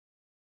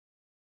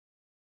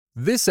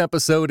This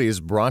episode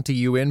is brought to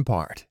you in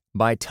part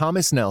by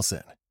Thomas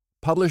Nelson,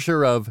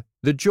 publisher of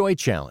The Joy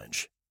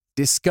Challenge.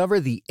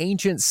 Discover the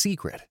ancient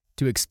secret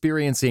to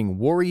experiencing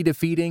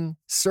worry-defeating,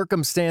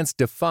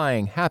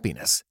 circumstance-defying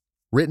happiness.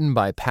 Written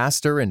by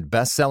pastor and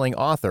best-selling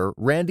author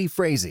Randy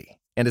Frazee,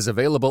 and is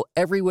available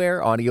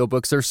everywhere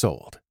audiobooks are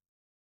sold.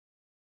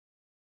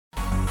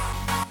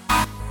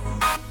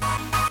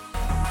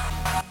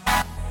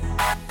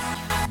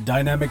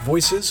 Dynamic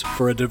voices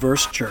for a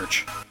diverse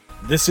church.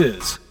 This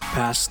is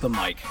Pass the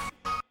Mic.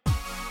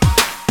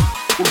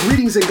 Well,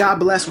 greetings and God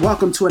bless.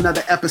 Welcome to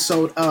another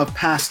episode of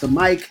Pass the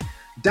Mic.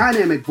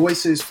 Dynamic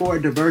voices for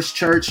a diverse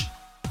church,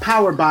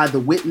 powered by The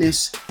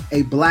Witness,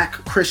 a Black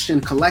Christian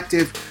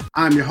collective.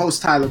 I'm your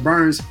host, Tyler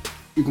Burns.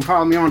 You can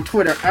follow me on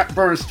Twitter at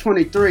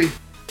Burns23.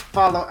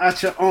 Follow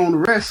at your own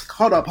risk.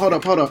 Hold up.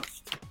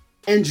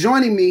 And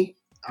joining me,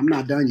 I'm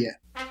not done yet.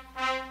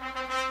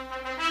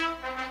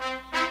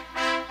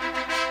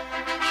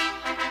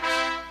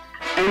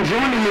 And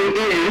joining me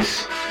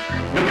is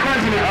the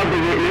president of The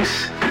Witness,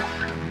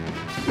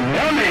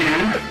 the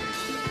man,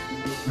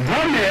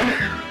 the myth,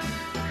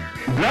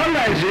 the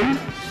legend,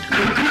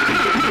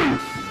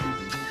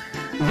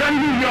 the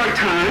New York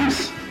Times.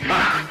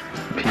 My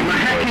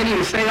hat can't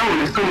even stay on,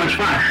 it's too much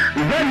fun.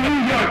 The New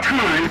York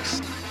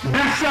Times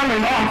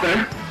best-selling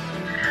author,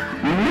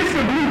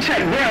 Mr. Blue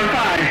Check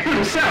Verified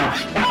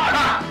himself.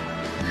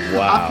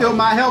 Wow. I feel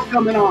my help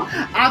coming on.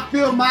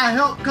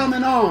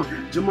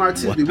 Jamar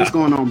Tisby, What's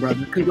going on,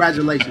 brother?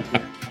 Congratulations,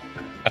 man.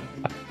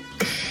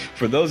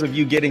 For those of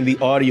you getting the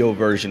audio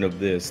version of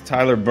this,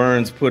 Tyler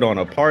Burns put on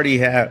a party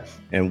hat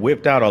and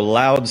whipped out a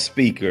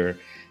loudspeaker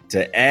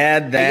to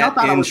add that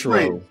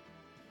intro.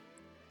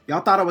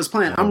 Y'all thought I was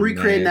playing. I'm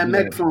recreating that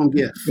megaphone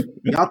gif.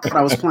 Y'all thought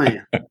I was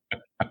playing.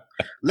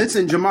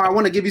 Listen, Jamar, I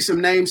want to give you some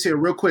names here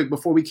real quick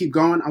before we keep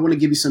going. I want to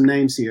give you some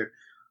names here.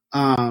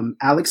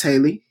 Alex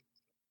Haley.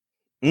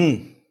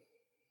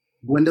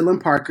 Gwendolyn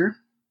Parker.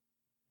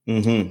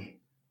 Toni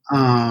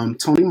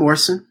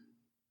Morrison.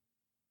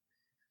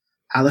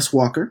 Alice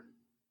Walker.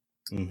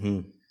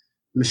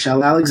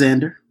 Michelle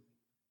Alexander.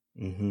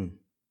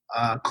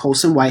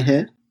 Colson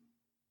Whitehead.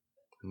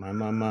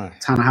 My.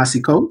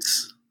 Ta-Nehisi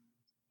Coates.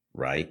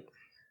 Right.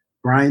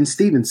 Brian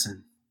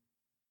Stevenson.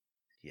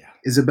 Yeah.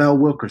 Isabel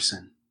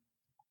Wilkerson.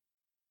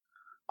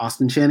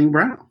 Austin Channing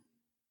Brown.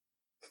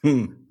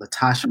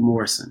 Latasha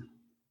Morrison.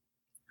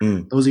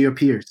 Those are your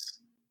peers.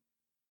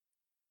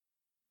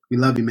 We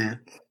love you, man.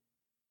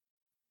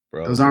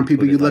 Bro, those aren't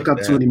people you look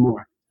up to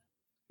anymore.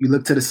 You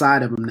look to the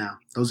side of them now.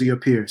 Those are your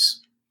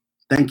peers.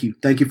 Thank you.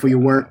 Thank you for your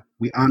work.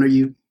 We honor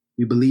you.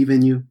 We believe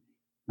in you.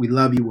 We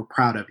love you. We're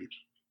proud of you.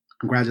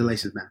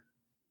 Congratulations, man.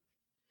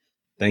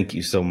 Thank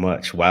you so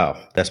much.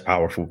 Wow. That's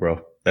powerful,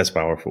 bro. That's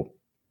powerful.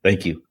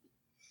 Thank you.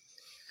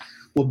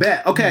 Well,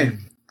 bet. Okay.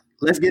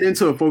 Let's get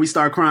into it before we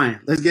start crying.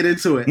 Let's get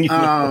into it.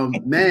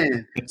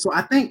 Man. So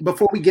I think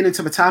before we get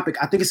into the topic,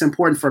 I think it's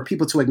important for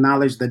people to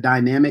acknowledge the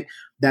dynamic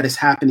that is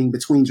happening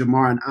between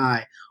Jamar and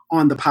I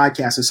on the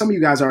podcast. And some of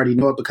you guys already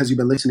know it because you've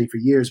been listening for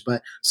years,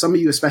 but some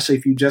of you, especially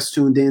if you just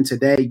tuned in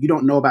today, you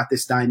don't know about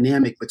this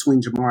dynamic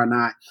between Jamar and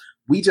I.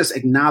 We just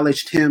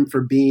acknowledged him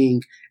for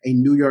being a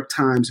New York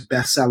Times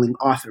bestselling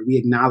author. We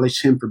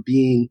acknowledged him for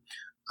being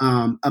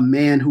a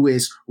man who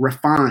is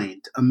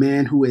refined, a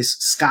man who is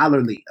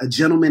scholarly, a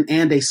gentleman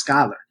and a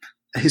scholar,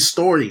 a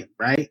historian,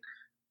 right?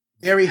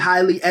 Very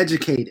highly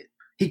educated.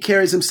 He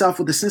carries himself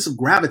with a sense of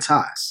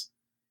gravitas.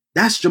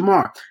 That's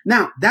Jamar.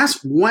 Now,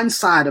 that's one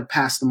side of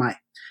Pass the Mic.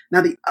 Now,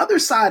 the other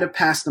side of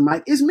Pass the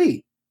Mic is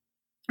me.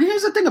 And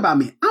here's the thing about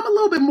me. I'm a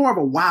little bit more of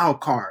a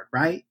wild card,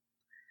 right?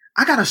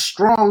 I got a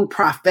strong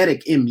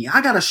prophetic in me.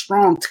 I got a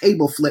strong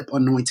table flip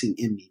anointing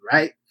in me,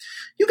 right?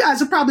 You guys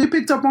have probably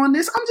picked up on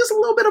this. I'm just a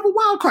little bit of a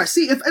wild card.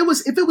 See, if it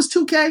was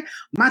 2K,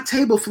 my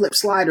table flip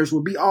sliders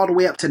would be all the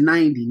way up to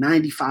 90,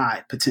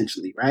 95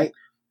 potentially, right?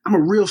 I'm a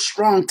real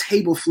strong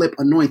table flip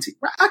anointing.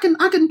 Right? I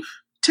can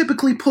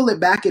typically pull it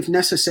back if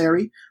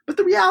necessary, but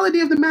the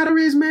reality of the matter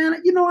is, man,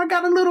 I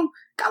got a little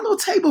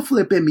table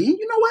flip in me. And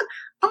you know what?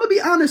 I'm gonna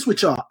be honest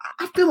with y'all.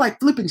 I feel like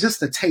flipping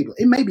just a table.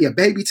 It may be a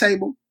baby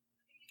table.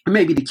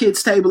 Maybe the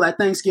kids' table at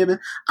Thanksgiving.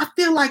 I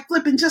feel like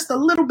flipping just a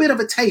little bit of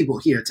a table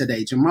here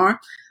today, Jamar.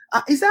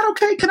 Is that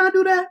okay? Can I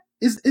do that?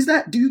 Is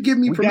that? Do you give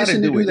me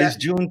permission to do that?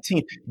 It's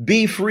Juneteenth.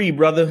 Be free,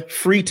 brother.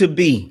 Free to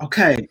be.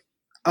 Okay.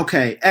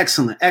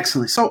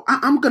 Excellent. So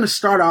I'm going to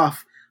start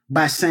off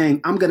by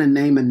saying I'm going to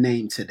name a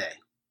name today.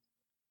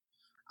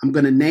 And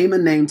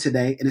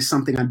it's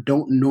something I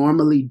don't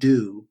normally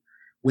do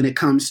when it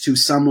comes to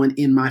someone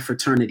in my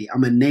fraternity. I'm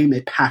going to name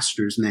a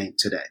pastor's name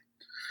today.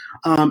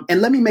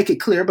 And let me make it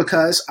clear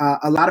because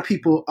a lot of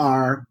people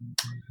I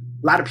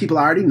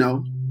already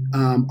know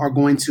are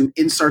going to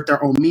insert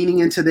their own meaning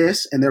into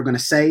this, and they're going to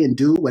say and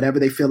do whatever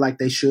they feel like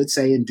they should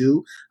say and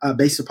do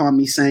based upon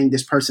me saying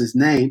this person's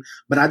name.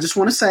 But I just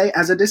want to say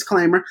as a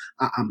disclaimer,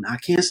 I'm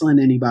not canceling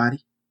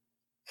anybody.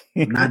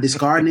 I'm not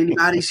discarding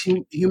anybody's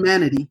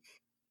humanity.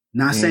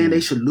 Not saying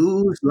they should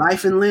lose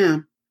life and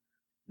limb.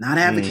 Not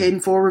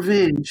advocating for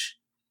revenge.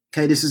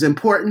 Okay, this is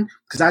important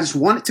because I just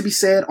want it to be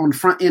said on the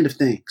front end of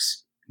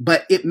things.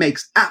 But it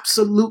makes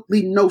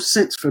absolutely no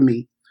sense for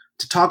me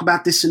to talk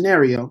about this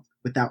scenario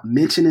without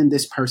mentioning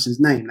this person's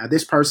name. Now,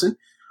 this person,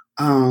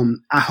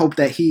 I hope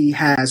that he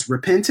has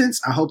repentance.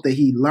 I hope that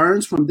he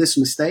learns from this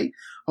mistake.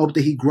 I hope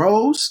that he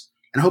grows,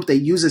 and I hope that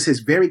he uses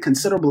his very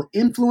considerable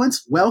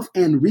influence, wealth,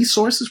 and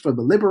resources for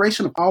the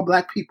liberation of all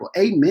Black people.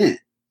 Amen.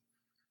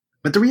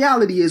 But the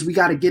reality is we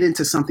got to get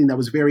into something that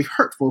was very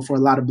hurtful for a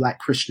lot of Black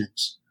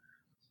Christians.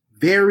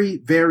 Very,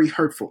 very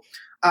hurtful.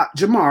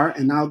 Jamar,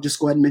 and I'll just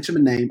go ahead and mention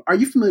the name. Are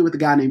you familiar with a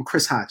guy named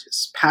Chris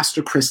Hodges,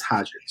 Pastor Chris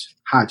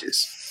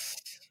Hodges?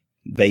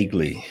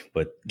 Vaguely,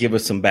 but give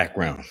us some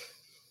background.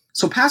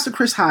 So Pastor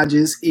Chris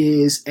Hodges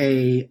is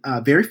a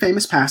very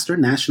famous pastor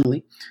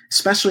nationally,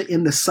 especially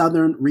in the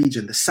southern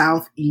region, the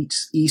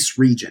southeast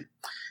region.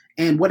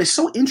 And what is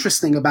so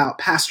interesting about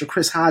Pastor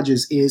Chris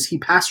Hodges is he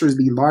pastors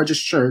the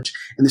largest church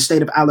in the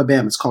state of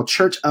Alabama. It's called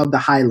Church of the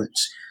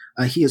Highlands.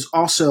 He is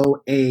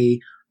also a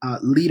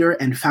leader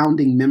and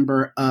founding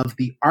member of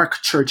the Ark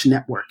Church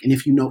Network. And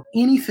if you know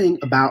anything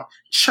about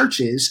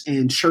churches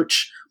and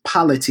church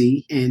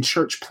polity and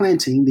church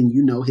planting, then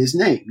you know his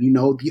name. You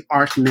know the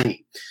Ark name.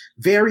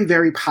 Very,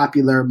 very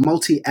popular,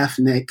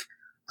 multi-ethnic,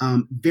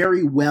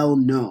 very well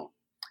known.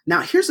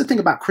 Now, here's the thing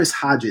about Chris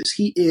Hodges.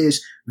 He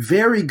is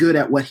very good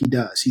at what he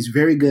does. He's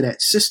very good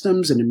at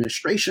systems and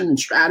administration and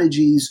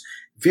strategies,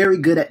 very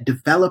good at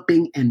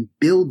developing and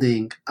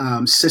building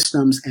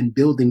systems and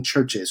building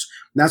churches.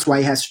 That's why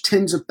he has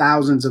tens of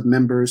thousands of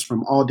members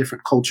from all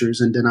different cultures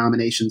and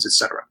denominations,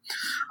 etc.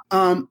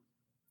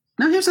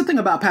 Now, here's the thing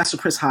about Pastor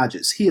Chris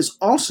Hodges. He is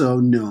also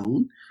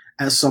known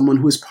as someone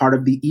who is part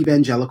of the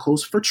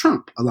Evangelicals for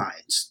Trump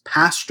Alliance,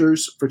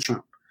 Pastors for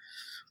Trump.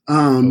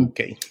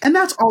 Okay. And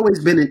that's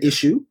always been an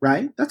issue,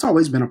 right? That's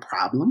always been a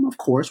problem. Of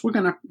course, we're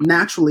going to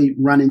naturally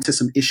run into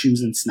some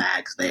issues and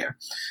snags there.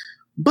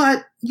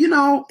 But, you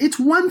know, it's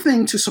one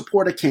thing to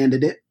support a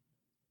candidate.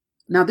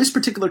 Now, this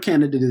particular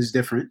candidate is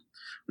different,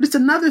 but it's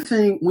another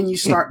thing when you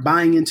start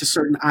buying into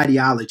certain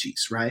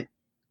ideologies, right?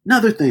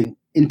 Another thing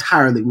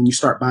entirely when you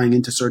start buying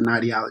into certain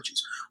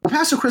ideologies. Well,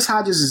 Pastor Chris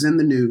Hodges is in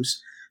the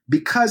news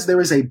because there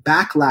is a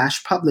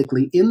backlash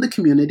publicly in the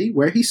community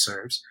where he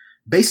serves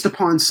based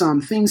upon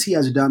some things he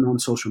has done on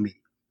social media,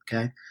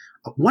 okay?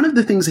 One of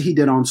the things that he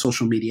did on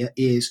social media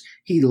is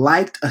he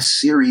liked a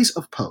series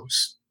of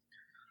posts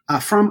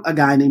from a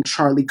guy named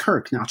Charlie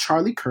Kirk. Now,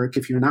 Charlie Kirk,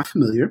 if you're not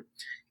familiar,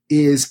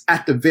 is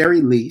at the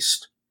very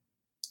least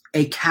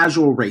a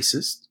casual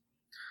racist.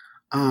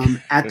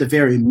 At the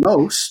very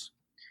most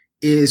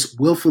is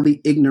willfully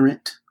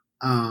ignorant,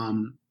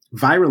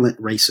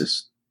 virulent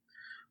racist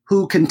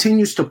who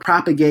continues to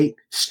propagate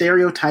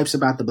stereotypes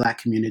about the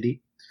Black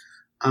community,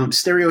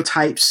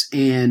 stereotypes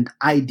and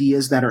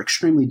ideas that are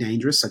extremely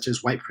dangerous, such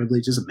as white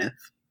privilege is a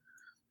myth,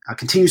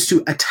 continues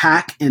to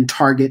attack and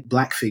target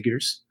Black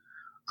figures,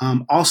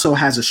 also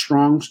has a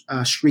strong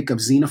streak of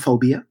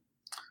xenophobia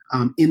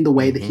in the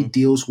way that he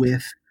deals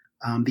with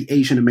the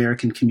Asian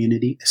American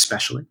community,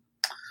 especially.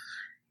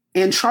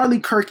 And Charlie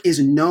Kirk is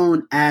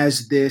known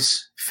as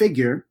this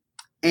figure.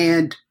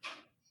 And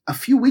a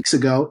few weeks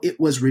ago, it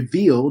was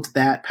revealed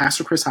that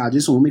Pastor Chris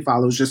Hodges, who only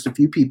follows just a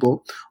few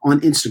people on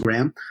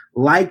Instagram,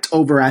 liked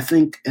over, I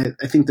think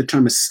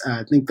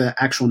the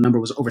actual number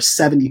was over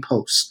 70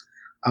 posts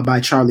by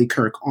Charlie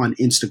Kirk on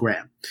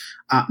Instagram.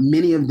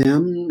 Many of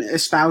them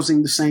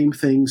espousing the same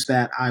things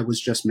that I was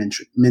just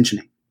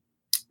mentioning.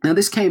 Now,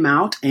 this came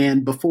out,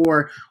 and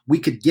before we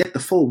could get the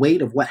full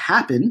weight of what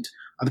happened,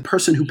 the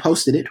person who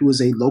posted it, who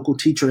was a local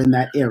teacher in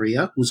that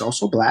area, who was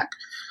also Black,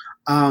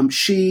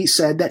 she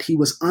said that he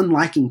was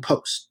unliking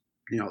posts,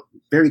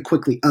 very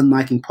quickly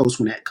unliking posts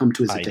when it had come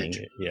to his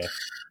attention.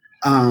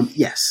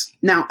 Yes.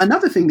 Now,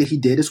 another thing that he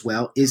did as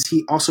well is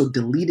he also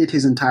deleted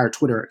his entire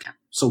Twitter account.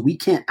 So we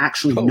can't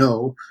actually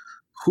know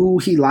who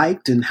he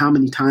liked and how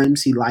many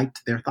times he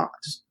liked their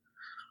thoughts.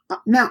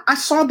 Now, I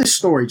saw this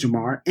story,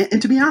 Jamar,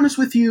 and to be honest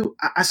with you,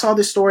 I saw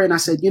this story and I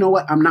said, you know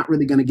what? I'm not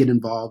really going to get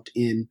involved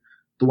in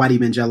the white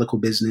evangelical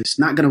business,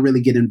 not going to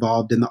really get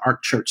involved in the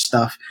Ark Church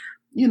stuff.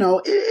 It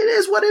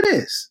is what it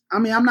is. I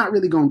mean, I'm not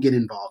really going to get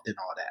involved in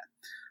all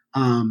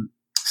that.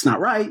 It's not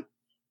right.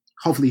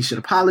 Hopefully you should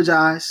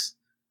apologize.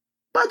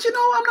 But,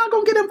 I'm not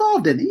going to get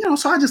involved in it,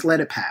 so I just let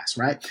it pass,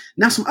 right?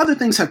 Now, some other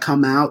things have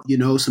come out.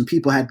 Some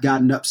people had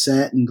gotten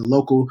upset, and the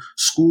local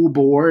school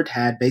board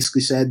had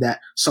basically said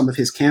that some of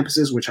his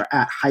campuses, which are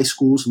at high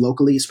schools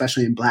locally,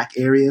 especially in Black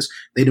areas,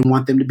 they didn't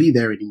want them to be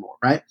there anymore,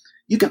 right?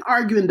 You can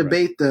argue and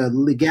debate the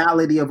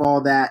legality of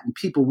all that, and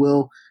people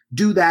will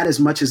do that as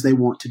much as they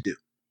want to do.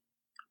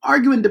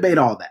 Argue and debate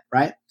all that,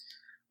 right?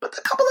 But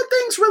a couple of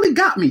things really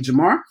got me,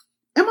 Jamar.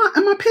 And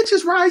my pitch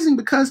is rising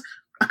because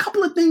a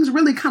couple of things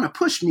really kind of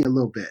pushed me a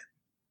little bit.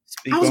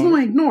 I was going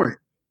to ignore it.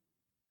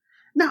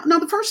 Now,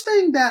 the first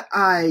thing that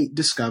I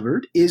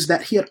discovered is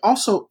that he had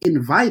also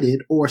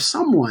invited, or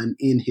someone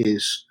in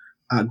his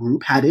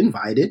group had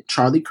invited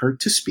Charlie Kirk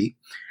to speak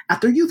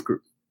at their youth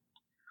group.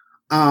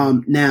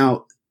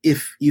 Now,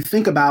 if you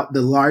think about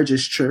the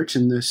largest church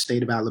in the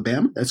state of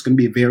Alabama, that's going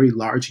to be a very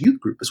large youth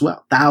group as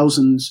well.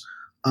 Thousands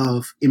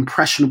of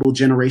impressionable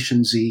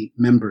Generation Z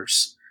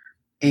members.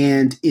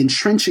 and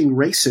entrenching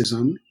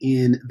racism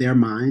in their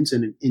minds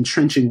and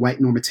entrenching white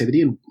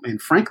normativity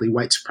and frankly,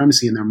 white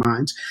supremacy in their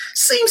minds,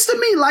 seems to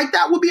me like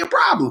that would be a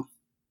problem.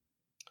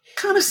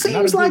 Kind of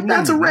seems like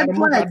that's a red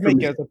flag for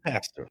me. As a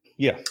pastor.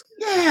 Yeah.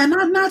 Yeah,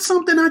 not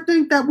something I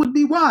think that would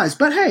be wise.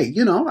 But hey,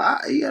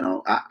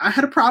 I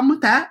had a problem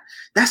with that.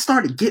 That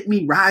started getting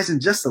me rising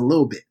just a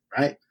little bit,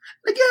 right?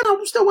 Again,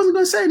 I still wasn't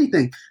going to say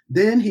anything.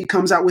 Then he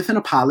comes out with an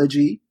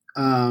apology,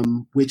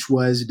 which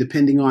was,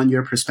 depending on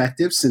your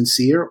perspective,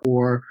 sincere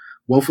or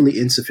woefully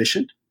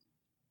insufficient.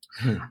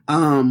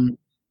 And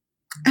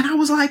I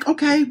was like,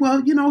 okay,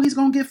 well, he's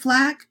going to get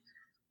flack.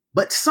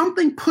 But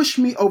something pushed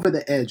me over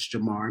the edge,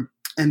 Jamar.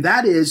 And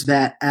that is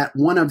that at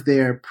one of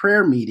their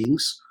prayer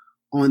meetings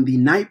on the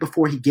night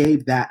before he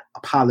gave that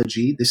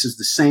apology, this is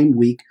the same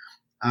week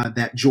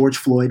that George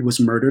Floyd was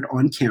murdered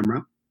on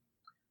camera,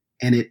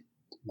 and it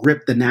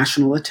gripped the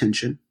national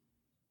attention.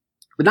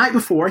 The night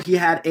before, he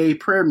had a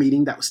prayer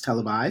meeting that was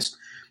televised,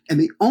 and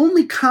the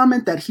only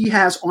comment that he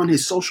has on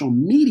his social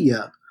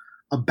media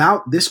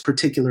about this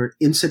particular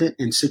incident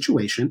and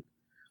situation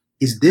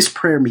is this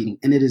prayer meeting,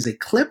 and it is a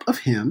clip of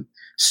him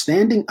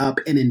standing up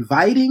and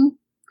inviting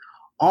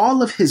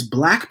all of his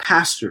Black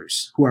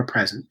pastors who are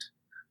present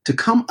to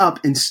come up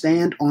and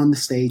stand on the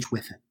stage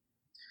with him.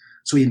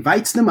 So he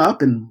invites them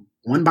up and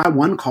one by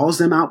one calls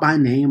them out by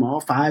name, all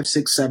 5,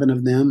 6, 7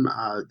 of them.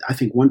 I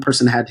think one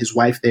person had his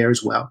wife there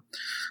as well.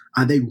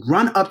 They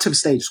run up to the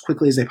stage as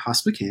quickly as they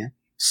possibly can,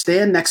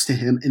 stand next to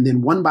him, and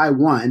then one by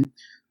one,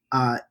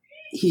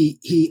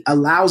 he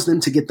allows them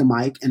to get the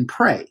mic and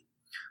pray.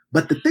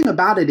 But the thing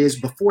about it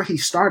is, before he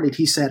started,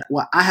 he said,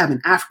 well, I have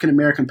an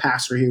African-American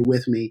pastor here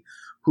with me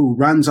who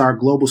runs our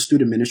global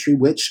student ministry,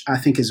 which I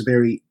think is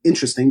very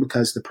interesting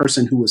because the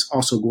person who was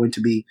also going to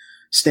be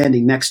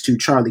standing next to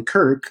Charlie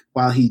Kirk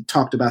while he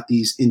talked about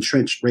these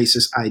entrenched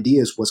racist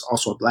ideas was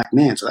also a Black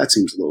man. So that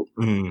seems a little,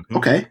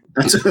 okay,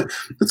 that's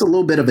a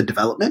little bit of a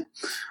development.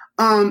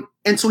 And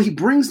so he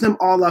brings them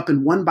all up,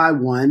 and one by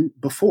one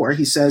before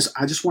he says,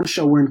 I just want to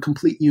show we're in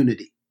complete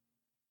unity.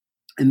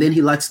 And then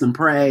he lets them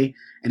pray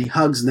and he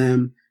hugs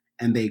them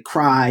and they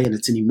cry, and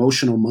it's an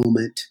emotional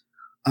moment.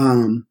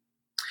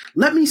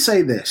 Let me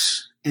say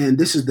this, and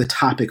this is the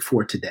topic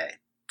for today.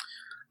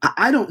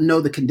 I don't know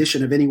the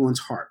condition of anyone's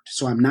heart,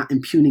 so I'm not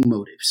impugning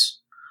motives.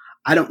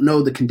 I don't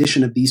know the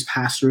condition of these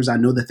pastors. I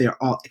know that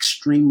they're all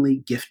extremely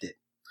gifted.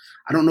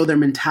 I don't know their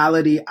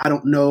mentality. I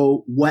don't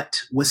know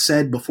what was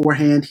said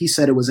beforehand. He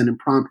said it was an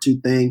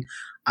impromptu thing.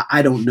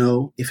 I don't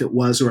know if it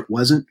was or it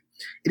wasn't.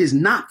 It is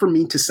not for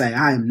me to say.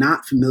 I am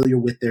not familiar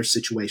with their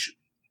situation.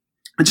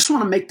 I just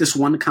want to make this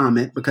one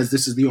comment because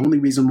this is the only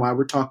reason why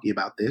we're talking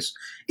about this.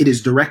 It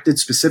is directed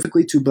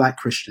specifically to Black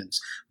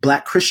Christians.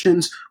 Black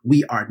Christians,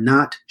 we are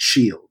not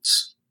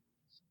shields.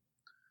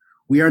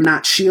 We are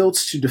not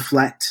shields to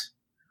deflect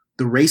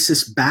the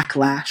racist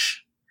backlash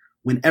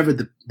whenever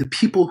the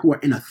people who are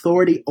in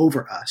authority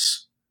over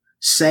us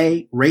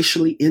say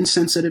racially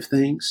insensitive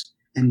things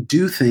and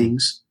do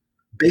things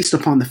based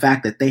upon the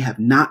fact that they have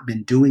not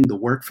been doing the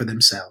work for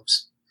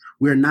themselves.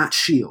 We are not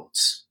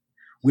shields.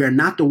 We are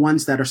not the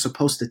ones that are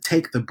supposed to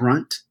take the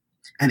brunt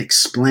and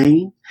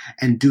explain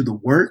and do the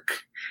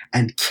work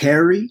and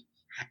carry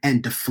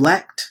and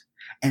deflect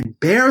and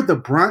bear the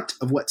brunt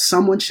of what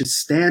someone should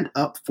stand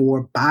up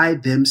for by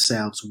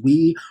themselves.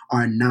 We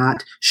are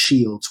not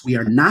shields. We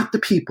are not the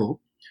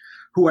people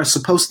who are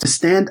supposed to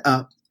stand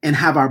up and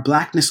have our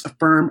Blackness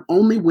affirmed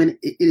only when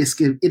it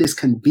is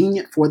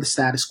convenient for the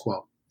status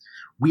quo.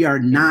 We are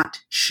not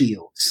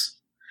shields.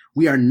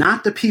 We are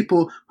not the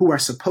people who are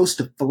supposed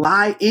to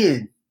fly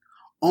in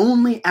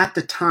only at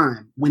the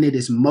time when it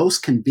is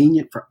most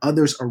convenient for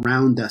others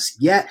around us.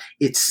 Yet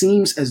it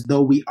seems as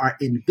though we are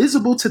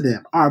invisible to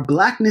them. Our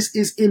Blackness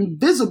is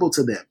invisible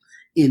to them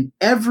in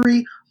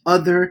every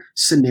other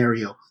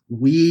scenario.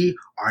 We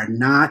are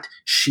not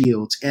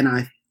shields. And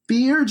I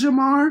fear,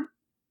 Jamar,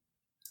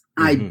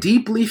 I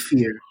deeply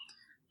fear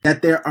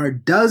that there are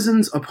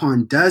dozens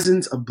upon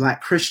dozens of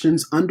Black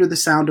Christians under the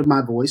sound of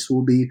my voice who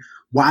will be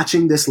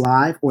watching this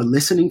live or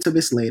listening to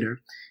this later,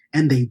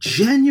 and they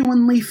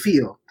genuinely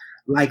feel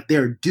like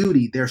their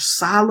duty, their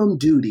solemn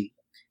duty,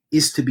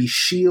 is to be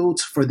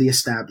shields for the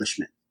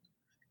establishment.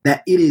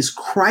 That it is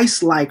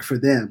Christ-like for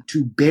them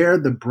to bear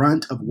the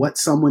brunt of what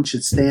someone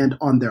should stand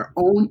on their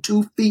own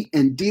 2 feet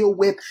and deal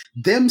with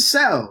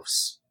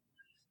themselves.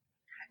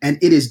 And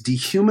it is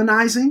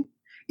dehumanizing.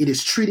 It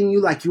is treating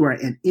you like you are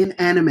an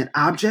inanimate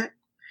object.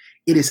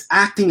 It is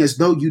acting as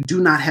though you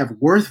do not have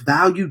worth,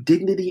 value,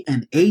 dignity,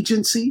 and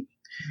agency.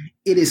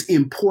 It is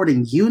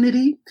importing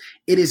unity.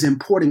 It is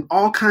importing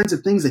all kinds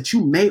of things that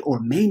you may or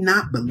may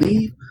not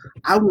believe.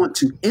 I want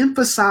to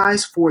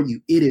emphasize for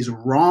you, it is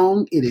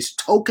wrong. It is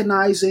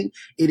tokenizing.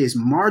 It is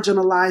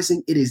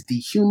marginalizing. It is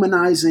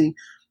dehumanizing.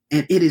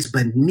 And it is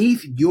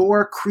beneath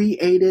your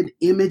created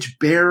image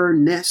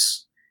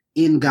bearerness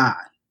in God.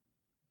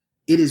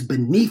 It is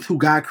beneath who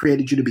God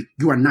created you to be.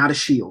 You are not a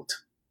shield.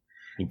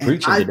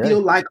 And I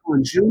feel like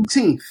on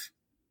Juneteenth,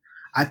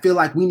 I feel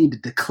like we need to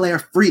declare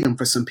freedom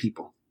for some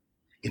people.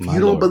 If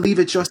you don't believe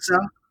it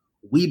yourself,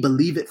 we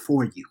believe it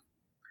for you.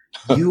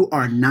 You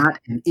are not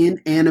an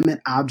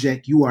inanimate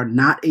object. You are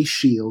not a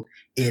shield.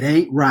 It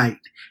ain't right.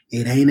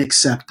 It ain't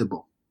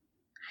acceptable.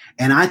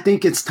 And I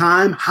think it's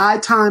high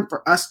time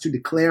for us to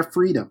declare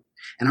freedom.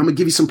 And I'm going to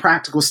give you some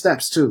practical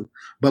steps too.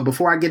 But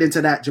before I get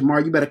into that,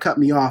 Jamar, you better cut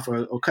me off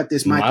or cut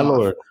this mic off.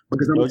 Lord.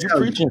 Because I'm going to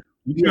tell you,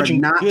 we are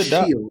not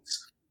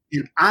shields.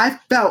 And I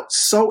felt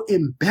so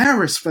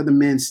embarrassed for the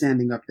men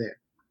standing up there.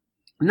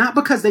 Not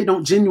because they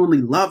don't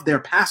genuinely love their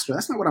pastor.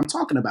 That's not what I'm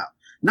talking about.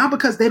 Not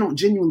because they don't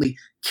genuinely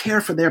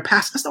care for their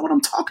pastor. That's not what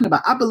I'm talking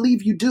about. I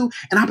believe you do.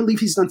 And I believe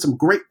he's done some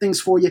great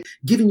things for you,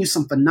 giving you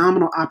some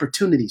phenomenal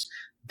opportunities.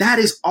 That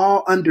is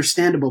all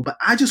understandable. But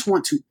I just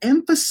want to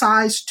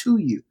emphasize to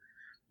you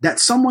that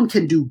someone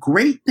can do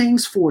great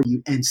things for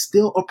you and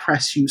still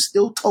oppress you,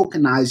 still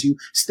tokenize you,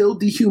 still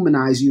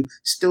dehumanize you,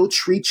 still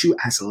treat you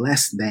as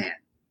less than,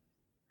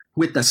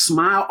 with a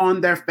smile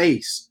on their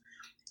face.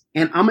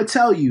 And I'm going to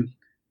tell you,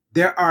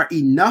 there are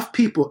enough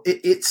people.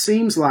 It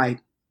seems like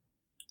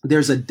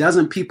there's a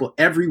dozen people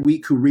every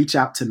week who reach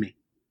out to me.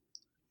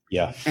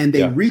 Yeah. And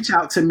they reach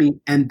out to me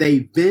and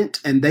they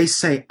vent and they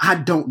say, I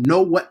don't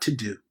know what to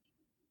do.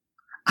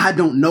 I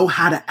don't know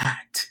how to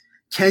act.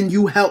 Can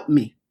you help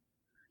me?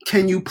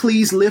 Can you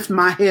please lift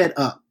my head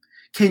up?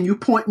 Can you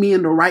point me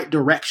in the right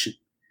direction?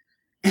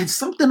 And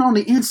something on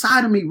the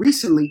inside of me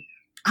recently,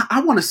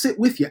 I want to sit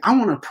with you. I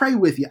want to pray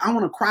with you. I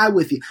want to cry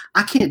with you.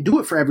 I can't do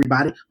it for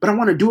everybody, but I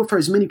want to do it for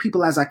as many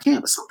people as I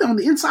can. But something on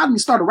the inside of me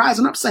started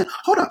rising up saying,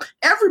 hold up,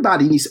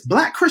 everybody needs it.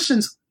 Black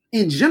Christians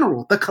in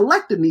general, the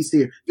collective needs to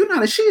hear, you're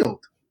not a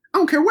shield. I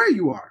don't care where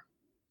you are.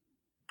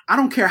 I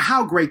don't care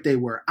how great they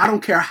were. I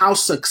don't care how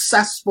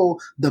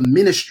successful the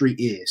ministry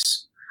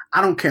is.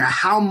 I don't care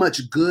how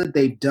much good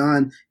they've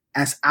done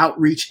as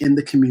outreach in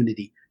the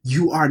community.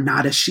 You are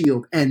not a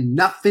shield, and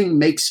nothing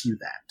makes you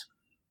that.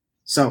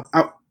 So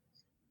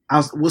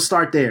we'll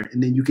start there,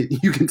 and then you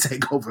can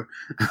take over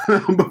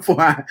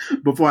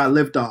before I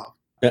lift off.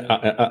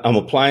 I'm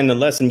applying the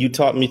lesson you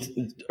taught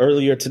me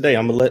earlier today.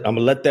 I'm gonna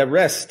let that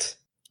rest.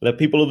 Let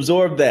people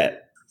absorb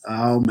that.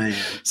 Oh man.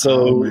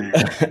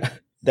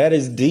 That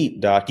is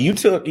deep, Doc. You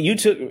took.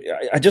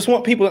 I just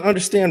want people to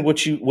understand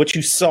what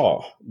you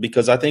saw,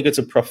 because I think it's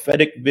a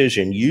prophetic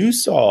vision. You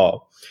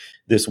saw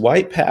this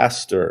white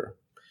pastor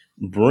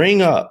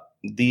bring up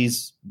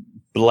these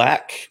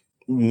black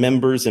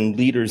members and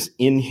leaders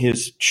in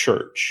his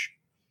church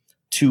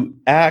to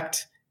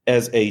act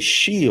as a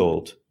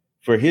shield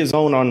for his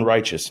own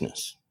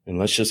unrighteousness. And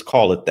let's just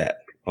call it that,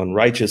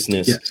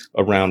 unrighteousness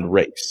around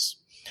race,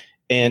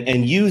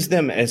 and use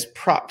them as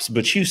props.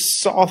 But you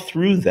saw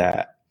through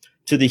that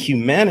to the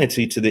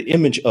humanity, to the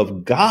image of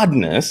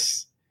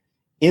Godness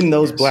in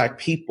those black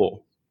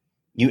people.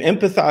 You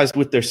empathized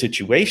with their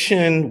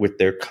situation, with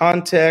their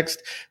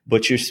context,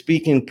 but you're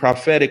speaking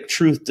prophetic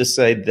truth to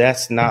say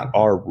that's not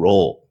our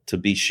role, to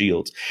be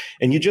shields.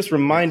 And you just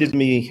reminded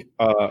me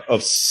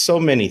of so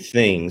many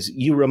things.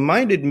 You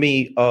reminded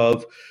me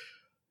of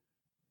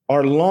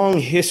our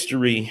long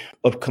history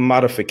of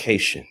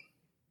commodification.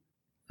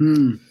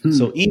 Mm-hmm.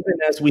 So even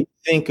as we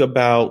think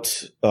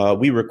about,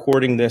 we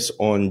recording this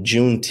on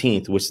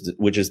Juneteenth,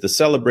 which is the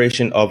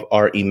celebration of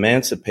our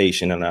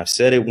emancipation. And I've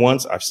said it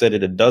once, I've said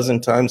it a dozen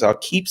times, I'll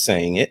keep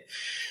saying it.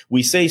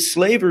 We say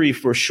slavery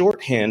for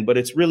shorthand, but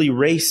it's really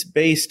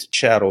race-based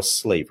chattel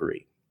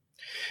slavery.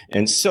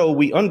 And so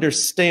we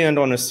understand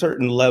on a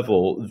certain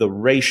level the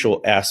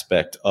racial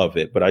aspect of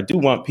it. But I do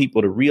want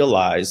people to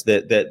realize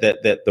that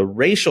the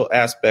racial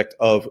aspect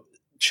of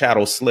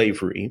chattel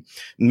slavery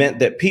meant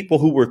that people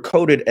who were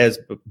coded as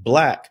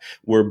black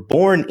were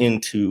born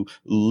into,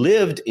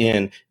 lived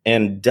in,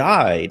 and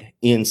died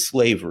in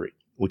slavery,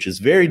 which is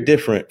very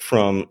different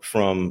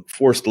from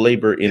forced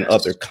labor in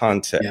other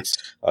contexts.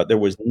 There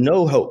was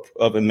no hope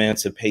of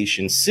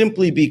emancipation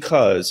simply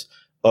because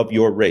of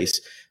your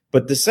race.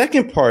 But the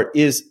second part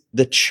is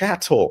the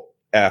chattel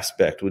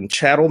aspect, when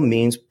chattel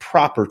means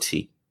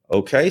property.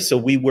 Okay, so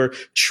we were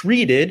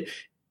treated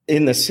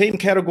in the same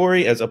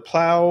category as a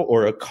plow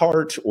or a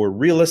cart or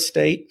real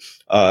estate.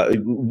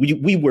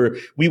 We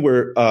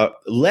were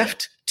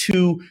left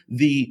to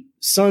the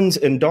sons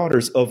and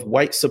daughters of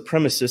white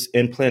supremacists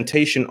and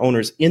plantation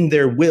owners in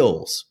their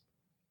wills,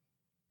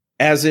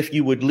 as if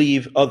you would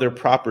leave other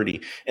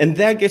property. And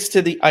that gets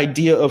to the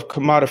idea of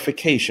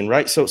commodification,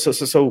 right?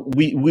 So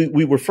we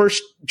were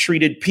first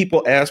treated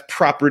people as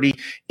property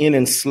in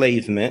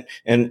enslavement,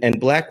 and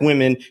black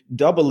women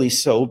doubly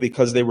so,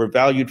 because they were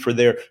valued for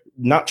their,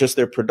 not just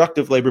their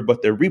productive labor,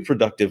 but their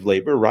reproductive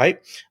labor,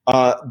 right?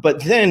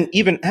 But then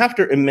even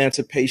after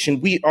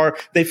emancipation,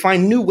 they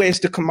find new ways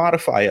to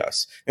commodify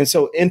us. And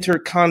so enter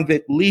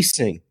convict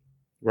leasing,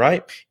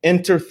 right?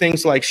 Enter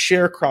things like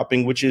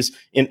sharecropping, which is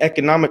in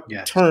economic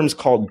terms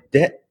called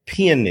debt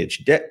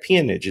peonage. Debt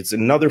peonage. It's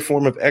another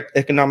form of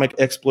economic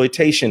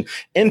exploitation.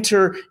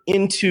 Enter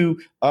into,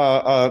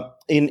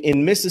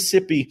 in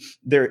Mississippi,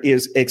 there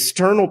is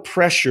external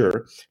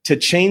pressure to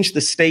change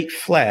the state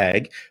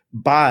flag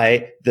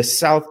by the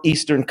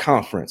Southeastern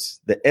Conference,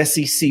 the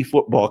SEC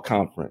football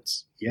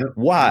conference.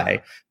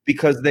 Why?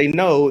 because they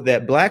know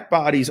that black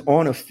bodies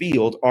on a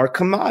field are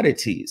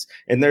commodities.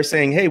 And they're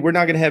saying, hey, we're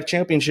not going to have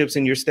championships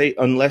in your state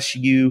unless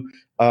you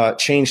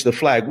change the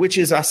flag, which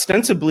is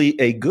ostensibly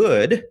a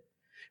good,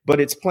 but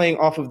it's playing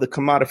off of the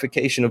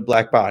commodification of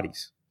black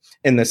bodies.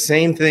 And the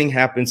same thing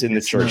happens in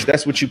the church.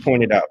 That's what you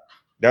pointed out.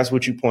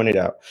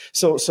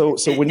 So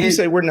when you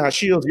say we're not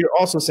shields, you're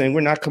also saying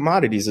we're not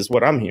commodities, is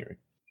what I'm hearing.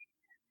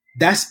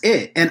 That's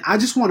it. And I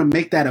just want to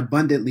make that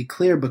abundantly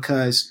clear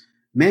because,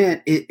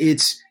 man,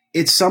 it's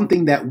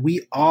something that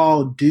we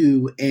all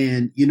do.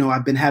 And, you know,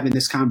 I've been having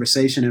this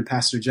conversation, and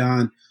Pastor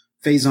John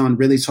Faison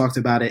really talked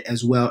about it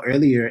as well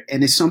earlier.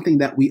 And it's something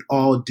that we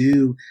all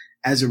do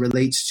as it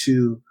relates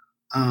to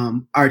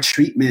our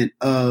treatment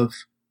of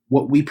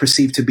what we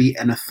perceive to be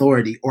an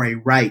authority or a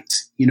right,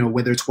 you know,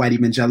 whether it's white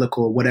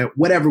evangelical or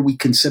whatever we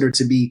consider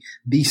to be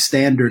the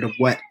standard of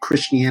what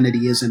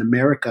Christianity is in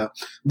America.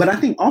 But I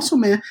think also,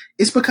 man,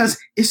 it's because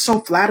it's so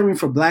flattering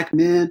for black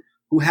men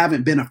who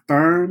haven't been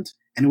affirmed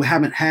and who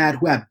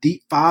have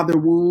deep father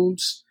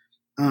wounds,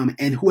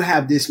 and who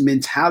have this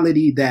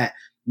mentality that,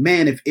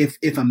 man,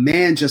 if a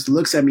man just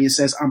looks at me and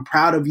says, I'm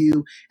proud of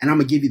you and I'm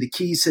gonna give you the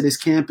keys to this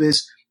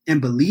campus and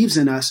believes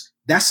in us,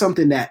 that's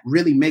something that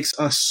really makes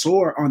us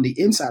soar on the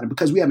inside. And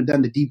because we haven't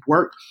done the deep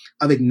work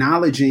of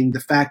acknowledging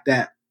the fact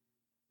that,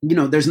 you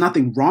know, there's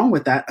nothing wrong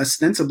with that.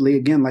 Ostensibly,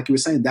 again, like you were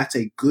saying, that's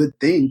a good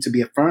thing to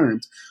be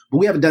affirmed. But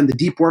we haven't done the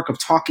deep work of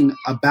talking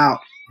about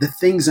the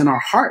things in our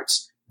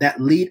hearts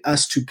that lead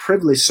us to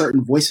privilege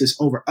certain voices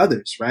over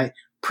others, right?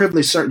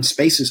 Privilege certain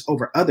spaces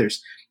over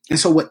others. And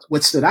so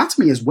what stood out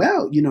to me as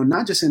well, you know,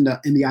 not just in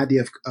the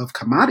idea of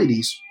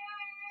commodities,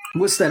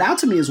 what stood out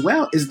to me as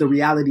well is the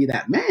reality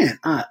that, man,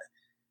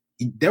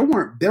 there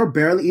were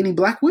barely any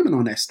black women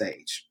on that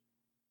stage.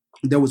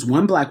 There was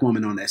one black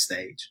woman on that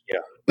stage,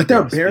 but there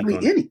are barely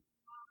any.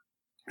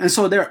 And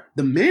so the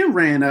men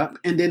ran up,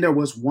 and then there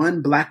was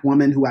one black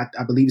woman who I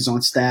believe is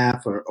on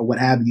staff or what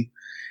have you.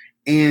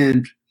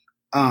 And,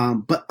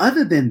 but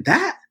other than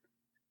that,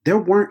 there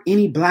weren't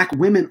any black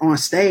women on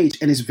stage.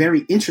 And it's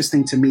very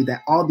interesting to me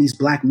that all these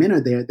black men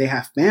are there. They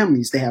have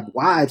families, they have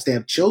wives, they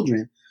have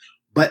children,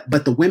 but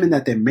the women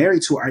that they're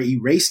married to are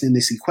erased in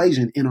this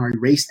equation and are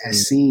erased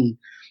as seen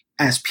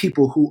as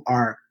people who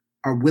are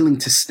willing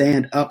to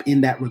stand up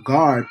in that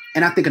regard.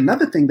 And I think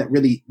another thing that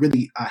really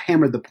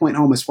hammered the point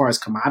home as far as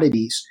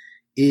commodities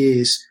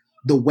is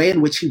the way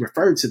in which he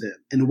referred to them.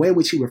 And the way in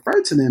which he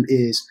referred to them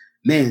is,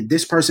 man,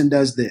 this person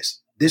does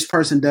this, this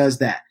person does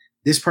that,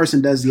 this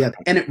person does the other.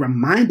 And it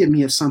reminded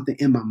me of something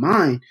in my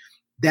mind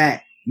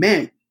that,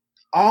 man,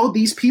 all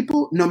these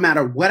people, no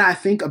matter what I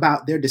think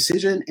about their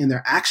decision and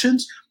their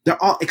actions,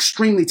 they're all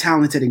extremely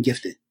talented and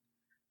gifted.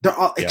 They're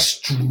all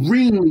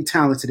extremely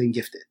talented and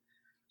gifted.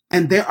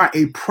 And they are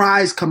a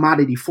prized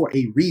commodity for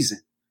a reason,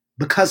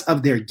 because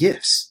of their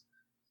gifts.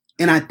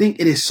 And I think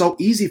it is so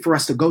easy for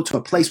us to go to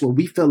a place where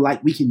we feel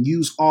like we can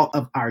use all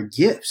of our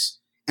gifts.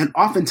 And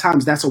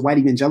oftentimes that's a white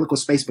evangelical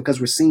space because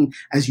we're seen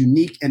as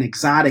unique and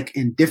exotic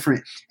and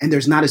different. And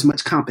there's not as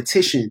much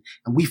competition.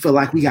 And we feel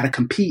like we got to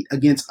compete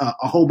against a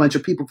whole bunch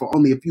of people for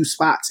only a few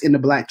spots in the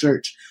black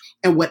church.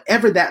 And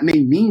whatever that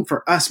may mean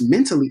for us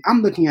mentally,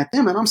 I'm looking at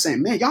them and I'm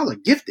saying, man, y'all are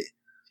gifted.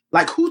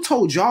 Like, who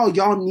told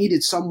y'all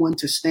needed someone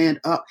to stand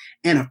up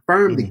and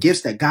affirm the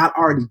gifts that God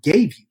already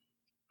gave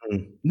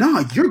you?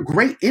 No, you're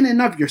great in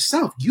and of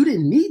yourself. You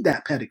didn't need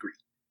that pedigree.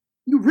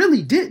 You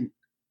really didn't.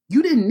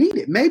 You didn't need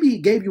it. Maybe he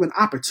gave you an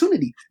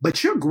opportunity,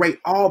 but you're great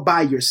all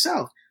by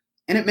yourself.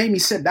 And it made me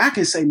sit back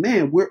and say,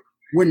 man, we're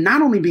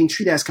not only being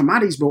treated as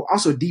commodities, but we're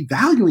also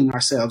devaluing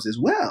ourselves as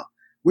well.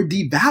 We're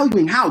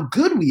devaluing how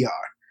good we are.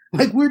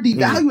 Like, we're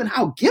devaluing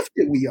how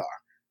gifted we are.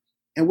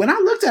 And when I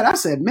looked at it, I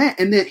said, man,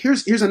 and then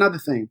here's another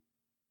thing.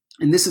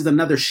 And this is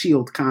another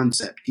shield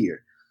concept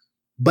here.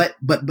 But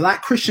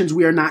black Christians,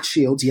 we are not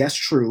shields. Yes,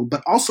 true.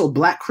 But also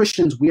black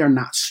Christians, we are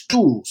not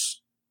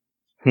stools.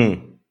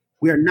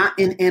 We are not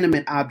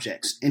inanimate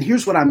objects. And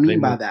here's what I mean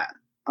by that.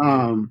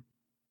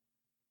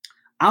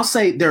 I'll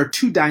say there are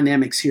two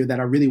dynamics here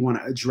that I really want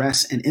to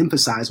address and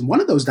emphasize. And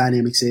one of those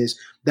dynamics is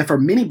that for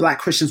many black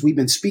Christians, we've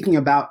been speaking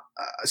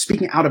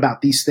out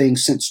about these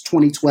things since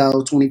 2012,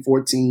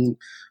 2014,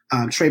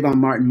 Trayvon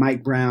Martin,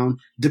 Mike Brown,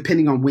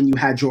 depending on when you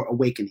had your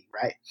awakening,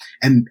 right?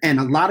 And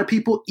a lot of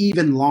people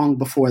even long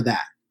before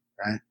that,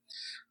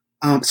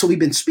 right? So we've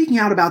been speaking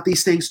out about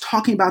these things,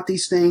 talking about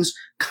these things,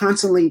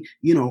 constantly,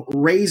 you know,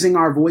 raising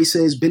our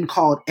voices, been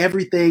called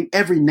everything,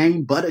 every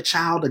name but a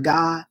child of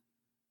God,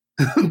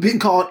 been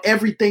called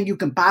everything you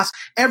can possibly,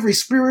 every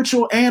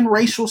spiritual and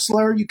racial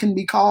slur you can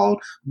be called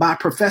by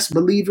professed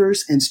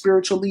believers and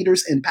spiritual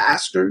leaders and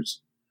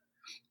pastors.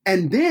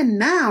 And then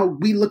now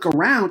we look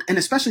around, and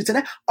especially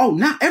today, oh,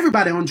 now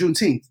everybody on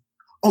Juneteenth.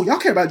 Oh, y'all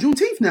care about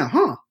Juneteenth now,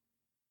 huh?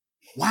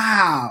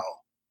 Wow.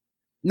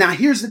 Now,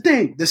 here's the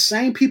thing. The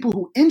same people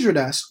who injured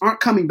us aren't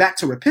coming back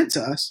to repent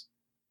to us.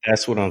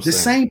 That's what I'm saying. The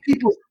same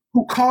people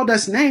who called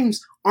us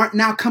names aren't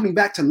now coming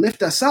back to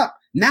lift us up.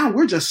 Now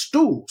we're just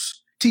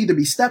stools to either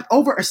be stepped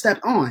over or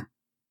stepped on.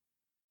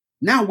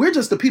 Now we're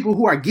just the people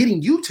who are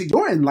getting you to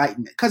your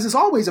enlightenment, because it's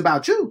always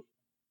about you.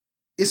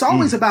 It's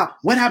always about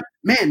what happened.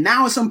 Man,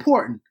 now it's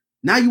important.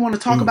 Now you want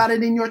to talk about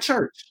it in your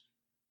church.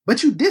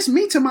 But you diss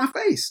me to my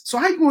face. So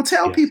how you going to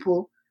tell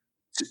people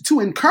to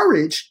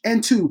encourage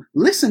and to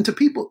listen to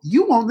people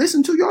you won't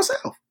listen to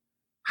yourself?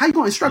 How you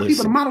going to instruct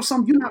people to model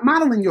something you're not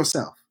modeling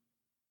yourself?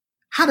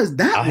 How does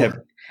that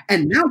work?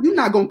 And now you're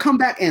not going to come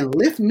back and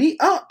lift me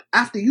up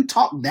after you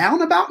talk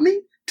down about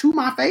me to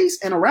my face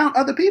and around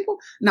other people?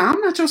 No,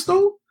 I'm not your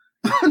stool.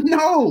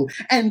 No.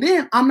 And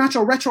then I'm not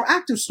your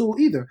retroactive stool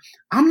either.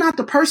 I'm not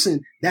the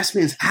person that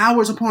spends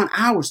hours upon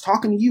hours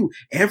talking to you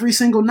every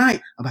single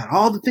night about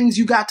all the things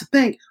you got to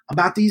think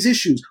about these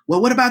issues.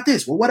 Well, what about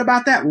this? Well, what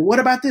about that? Well, what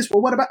about this?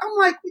 Well, what about? I'm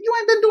like, you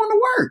ain't been doing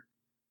the work.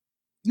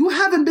 You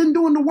haven't been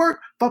doing the work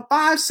for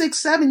 5, 6,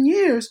 7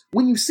 years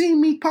when you've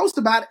seen me post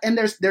about it. And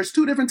there's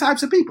two different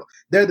types of people.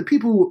 There are the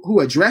people who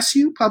address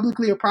you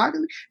publicly or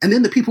privately, and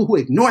then the people who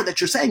ignore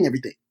that you're saying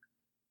everything.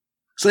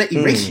 So they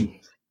erase you.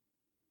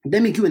 They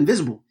make you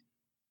invisible.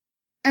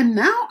 And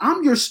now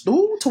I'm your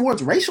stool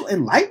towards racial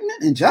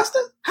enlightenment and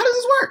justice? How does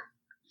this work?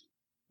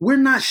 We're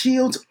not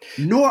shields,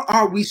 nor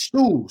are we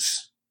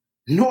stools,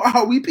 nor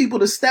are we people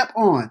to step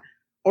on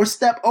or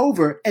step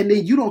over, and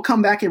then you don't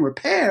come back and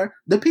repair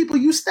the people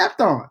you stepped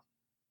on.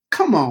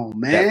 Come on,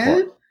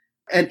 man.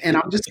 And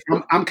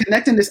I'm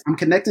connecting this. I'm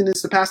connecting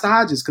this to Pastor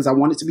Hodges because I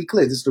want it to be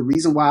clear. This is the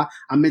reason why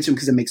I mention,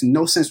 because it makes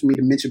no sense for me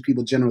to mention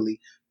people generally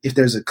if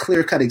there's a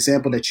clear-cut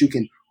example that you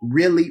can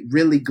really,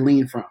 really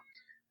glean from.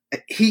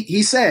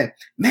 He said,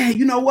 man,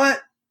 you know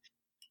what?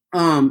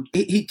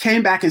 He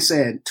came back and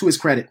said, to his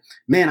credit,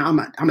 man,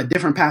 I'm a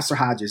different Pastor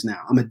Hodges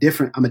now. I'm a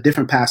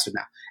different pastor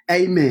now.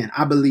 Amen.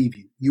 I believe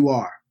you. You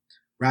are.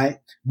 Right?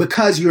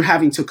 Because you're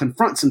having to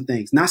confront some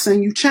things. Not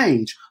saying you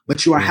change,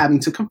 but you are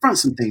having to confront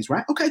some things,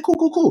 right? Okay,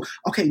 cool.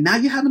 Okay, now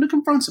you're having to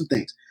confront some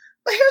things.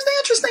 But here's the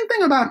interesting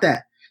thing about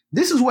that.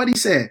 This is what he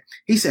said.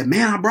 He said,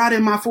 man, I brought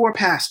in my 4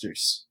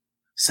 pastors.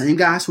 Same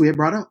guys who had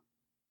brought up.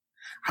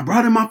 I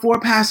brought in my 4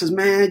 pastors,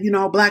 man,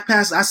 black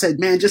pastors. I said,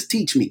 man, just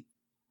teach me.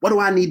 What do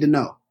I need to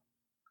know?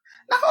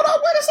 Now, hold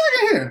on, wait a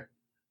second here.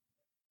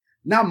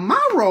 Now,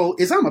 my role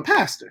is I'm a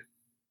pastor.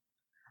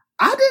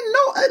 I didn't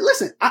know.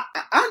 Listen, I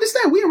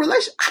understand we in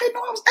relation. I didn't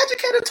know I was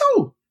educated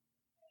too.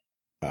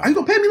 Are you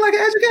going to pay me like an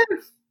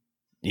educator?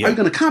 Yeah. Are you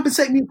going to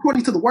compensate me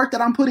according to the work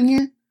that I'm putting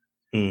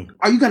in?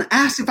 Are you going to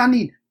ask if I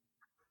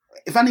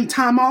need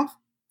time off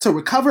to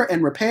recover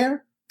and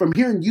repair from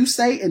hearing you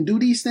say and do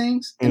these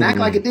things and act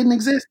like it didn't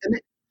exist?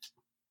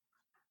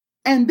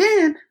 And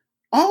then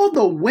all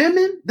the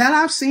women that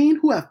I've seen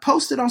who have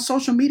posted on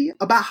social media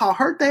about how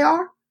hurt they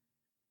are,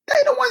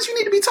 they're the ones you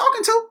need to be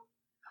talking to.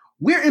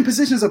 We're in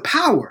positions of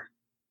power.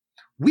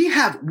 We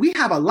have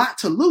a lot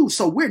to lose,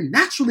 so we're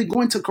naturally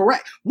going to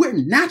correct. We're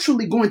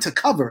naturally going to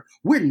cover.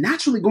 We're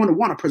naturally going to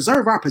want to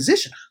preserve our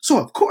position. So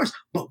of course,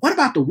 but what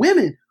about the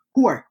women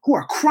who are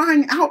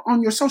crying out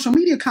on your social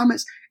media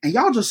comments and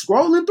y'all just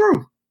scrolling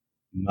through?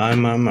 My.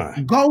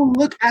 Go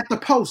look at the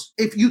post.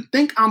 If you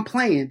think I'm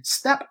playing,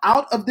 step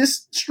out of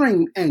this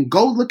stream and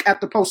go look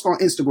at the post on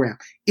Instagram.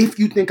 If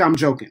you think I'm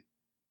joking,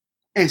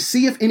 and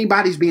see if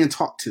anybody's being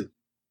talked to.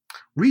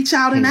 Reach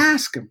out and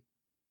ask them.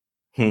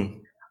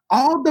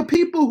 All the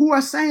people who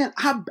are saying,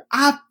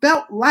 I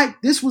felt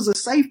like this was a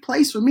safe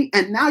place for me,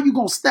 and now you're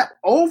going to step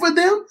over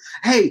them?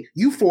 Hey,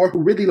 you 4 who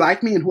really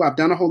like me and who I've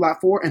done a whole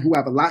lot for and who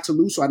have a lot to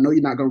lose, so I know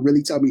you're not going to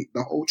really tell me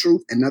the whole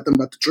truth and nothing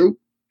but the truth.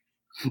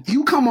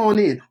 You come on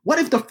in. What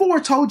if the 4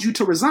 told you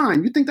to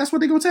resign? You think that's what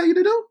they're going to tell you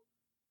to do?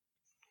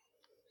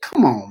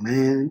 Come on,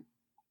 man.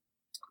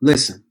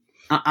 Listen,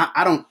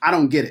 I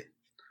don't get it.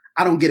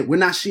 I don't get it. We're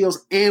not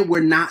shields and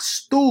we're not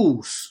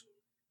stools.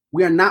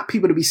 We are not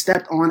people to be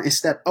stepped on and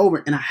stepped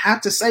over. And I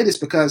have to say this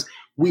because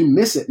we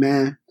miss it,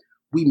 man.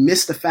 We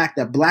miss the fact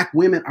that Black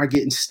women are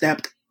getting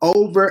stepped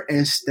over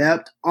and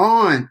stepped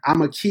on. I'm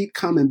going to keep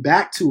coming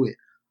back to it.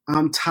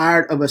 I'm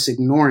tired of us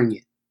ignoring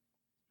it.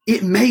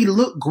 It may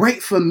look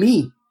great for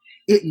me.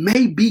 It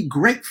may be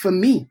great for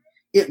me.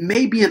 It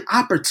may be an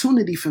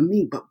opportunity for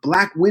me, but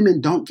Black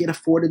women don't get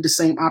afforded the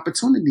same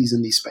opportunities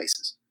in these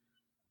spaces.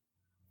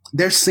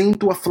 They're seen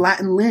through a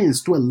flattened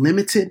lens, through a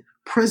limited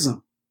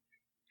prism.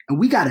 And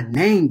we got to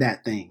name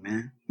that thing,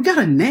 man. We got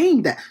to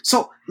name that.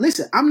 So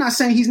listen, I'm not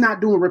saying he's not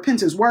doing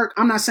repentance work.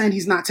 I'm not saying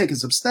he's not taking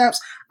some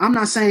steps. I'm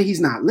not saying he's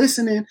not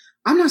listening.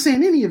 I'm not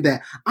saying any of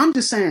that. I'm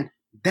just saying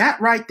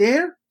that right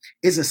there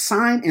is a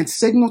sign and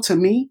signal to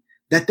me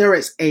that there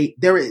is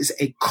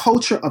a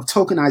culture of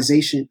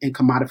tokenization and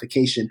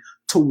commodification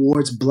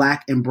towards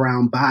Black and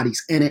brown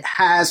bodies. And it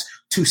has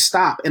to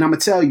stop. And I'm going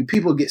to tell you,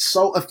 people get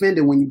so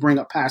offended when you bring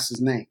up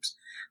pastors' names.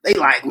 They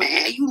like,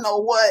 man, you know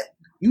what?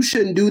 You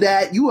shouldn't do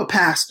that. You a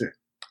pastor.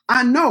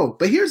 I know.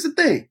 But here's the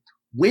thing.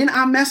 When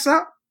I mess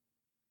up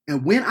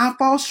and when I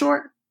fall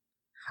short,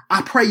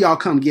 I pray y'all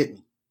come get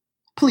me.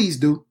 Please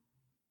do.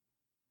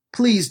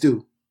 Please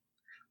do.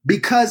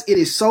 Because it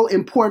is so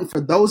important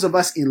for those of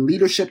us in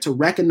leadership to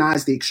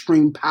recognize the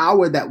extreme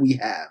power that we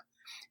have.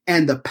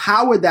 And the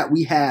power that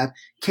we have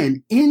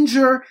can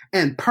injure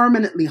and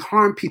permanently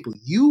harm people.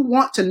 You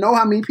want to know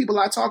how many people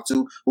I talk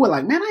to who are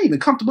like, man, I ain't even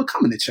comfortable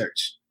coming to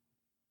church.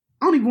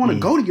 I don't even want to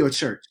go to your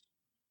church.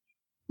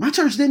 My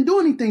church didn't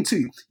do anything to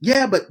you.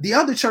 Yeah, but the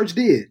other church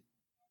did.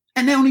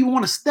 And they don't even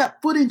want to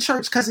step foot in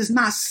church because it's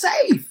not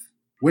safe.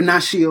 We're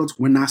not shields.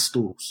 We're not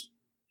stools.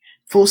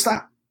 Full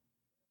stop.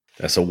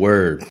 That's a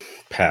word,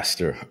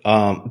 Pastor.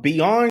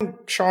 Beyond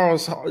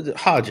Chris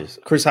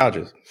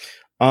Hodges.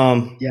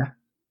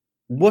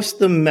 What's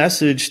the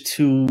message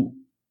to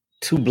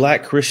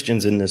Black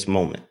Christians in this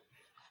moment?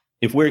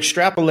 If we're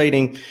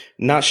extrapolating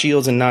not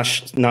shields and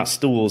not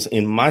stools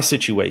in my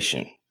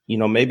situation,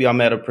 maybe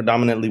I'm at a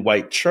predominantly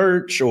white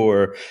church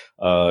or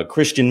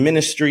Christian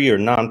ministry or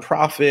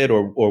nonprofit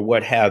or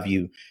what have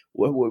you.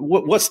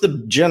 What's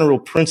the general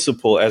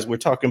principle as we're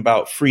talking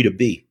about free to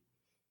be?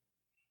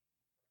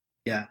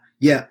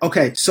 Yeah.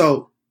 Okay.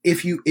 So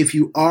if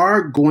you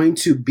are going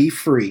to be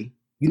free,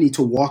 you need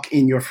to walk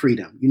in your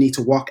freedom. You need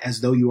to walk as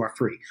though you are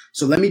free.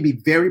 So let me be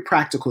very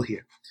practical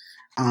here.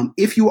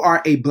 If you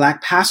are a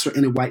Black pastor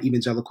in a white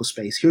evangelical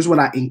space, here's what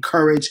I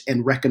encourage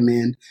and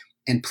recommend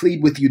and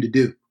plead with you to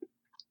do.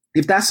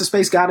 If that's the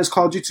space God has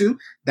called you to,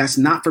 that's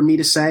not for me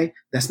to say.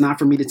 That's not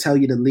for me to tell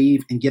you to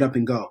leave and get up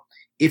and go.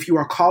 If you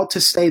are called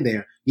to stay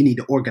there, you need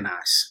to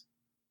organize.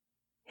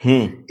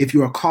 If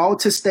you are called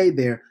to stay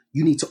there,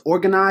 you need to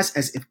organize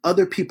as if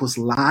other people's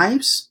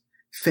lives,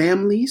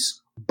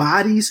 families,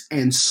 bodies,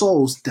 and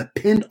souls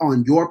depend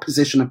on your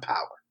position of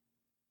power.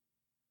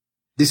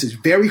 This is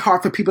very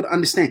hard for people to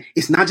understand.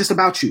 It's not just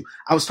about you.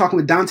 I was talking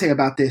with Dante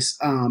about this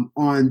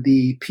on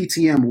the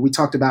PTM where we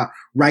talked about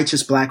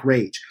righteous Black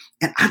rage.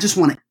 And I just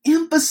want to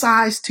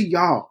emphasize to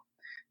y'all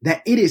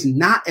that it is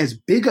not as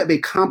big of a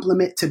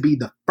compliment to be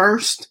the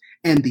first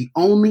and the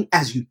only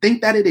as you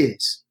think that it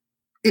is.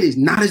 It is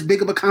not as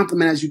big of a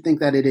compliment as you think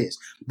that it is.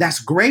 That's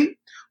great.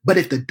 But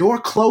if the door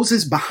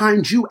closes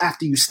behind you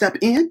after you step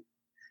in,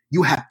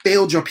 you have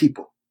failed your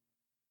people.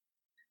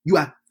 You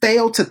have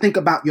failed to think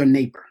about your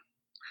neighbor.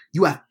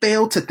 You have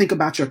failed to think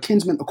about your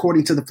kinsman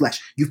according to the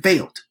flesh. You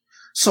failed.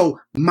 So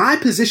my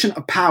position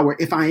of power,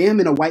 if I am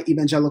in a white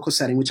evangelical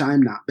setting, which I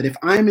am not, but if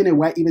I'm in a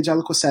white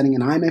evangelical setting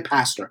and I'm a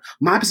pastor,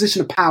 my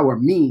position of power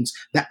means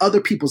that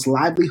other people's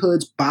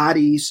livelihoods,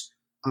 bodies,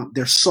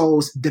 their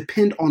souls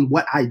depend on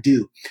what I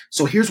do.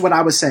 So here's what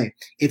I would say.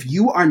 If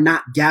you are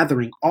not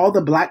gathering all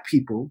the Black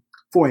people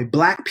for a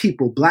Black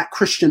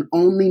Christian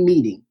only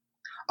meeting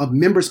of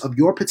members of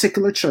your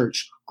particular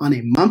church on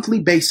a monthly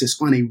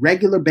basis, on a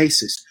regular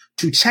basis,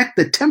 to check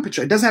the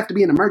temperature, it doesn't have to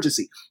be an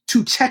emergency,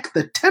 to check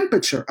the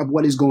temperature of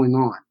what is going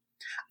on,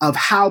 of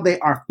how they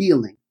are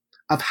feeling,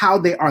 of how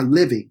they are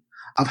living,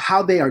 of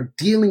how they are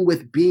dealing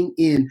with being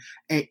in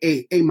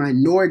a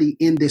minority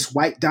in this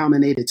white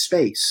dominated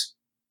space.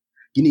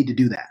 You need to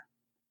do that.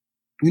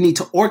 You need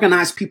to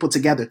organize people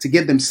together to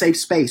give them safe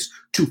space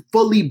to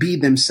fully be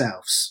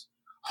themselves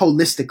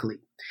holistically.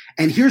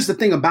 And here's the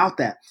thing about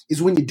that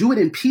is when you do it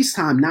in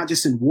peacetime, not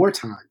just in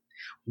wartime,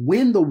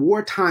 when the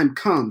wartime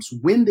comes,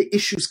 when the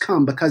issues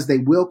come, because they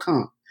will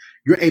come,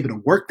 you're able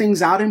to work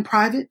things out in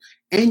private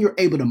and you're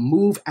able to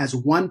move as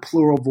one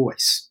plural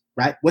voice,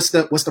 right? What's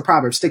the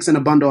proverb? Sticks in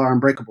a bundle are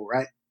unbreakable,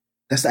 right?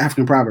 That's the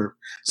African proverb.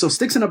 So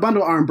sticks in a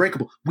bundle are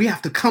unbreakable. We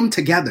have to come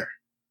together.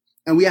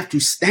 And we have to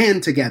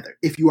stand together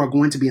if you are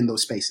going to be in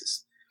those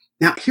spaces.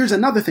 Now, here's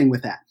another thing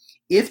with that.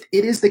 If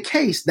it is the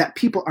case that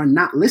people are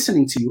not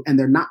listening to you and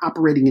they're not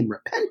operating in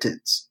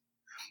repentance,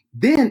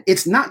 then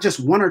it's not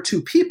just one or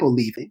two people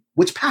leaving,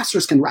 which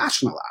pastors can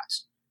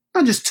rationalize.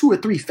 Not just 2 or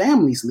 3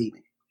 families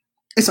leaving.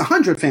 It's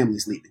 100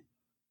 families leaving.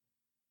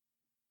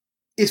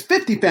 It's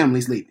 50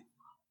 families leaving.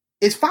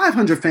 It's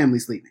 500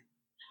 families leaving.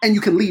 And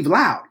you can leave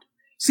loud.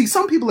 See,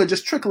 some people are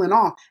just trickling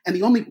off, and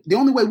the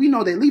only way we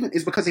know they're leaving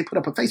is because they put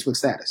up a Facebook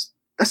status.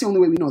 That's the only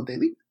way we know that they're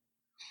leaving.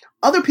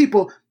 Other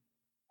people,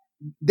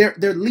 they're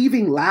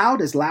leaving loud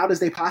as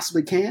they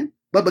possibly can,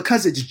 but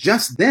because it's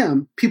just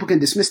them, people can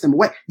dismiss them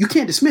away. You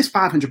can't dismiss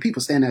 500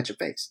 people standing at your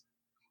face.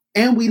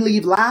 And we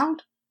leave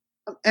loud,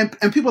 and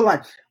people are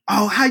like,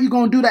 oh, how you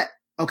gonna do that?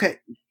 Okay,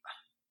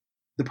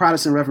 the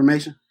Protestant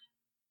Reformation,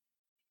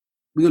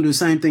 we're gonna do the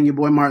same thing your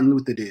boy Martin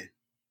Luther did.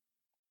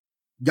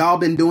 Y'all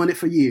been doing it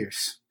for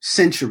years,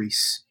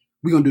 centuries.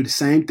 We're going to do the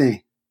same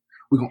thing.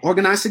 We're going to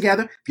organize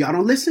together. If y'all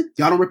don't listen,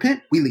 y'all don't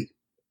repent, we leave.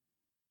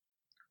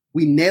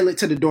 We nail it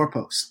to the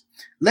doorpost.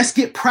 Let's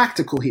get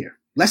practical here.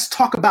 Let's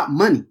talk about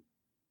money.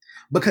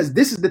 Because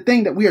this is the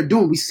thing that we are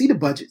doing. We see the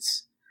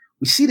budgets.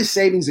 We see the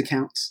savings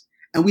accounts.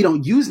 And we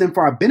don't use them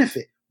for our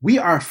benefit. We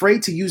are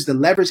afraid to use the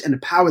leverage and the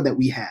power that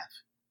we have.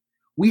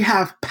 We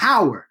have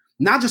power,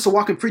 not just to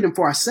walk in freedom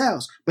for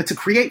ourselves, but to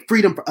create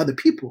freedom for other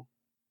people.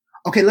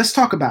 Okay, let's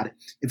talk about it.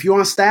 If you're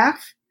on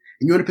staff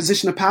and you're in a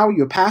position of power,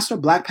 you're a pastor,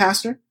 Black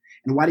pastor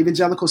in a white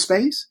evangelical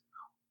space,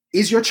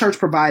 is your church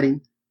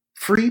providing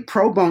free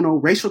pro bono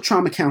racial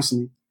trauma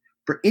counseling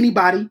for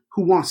anybody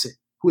who wants it,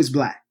 who is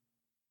Black?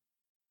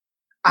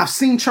 I've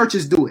seen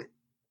churches do it.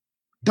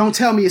 Don't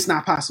tell me it's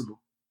not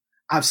possible.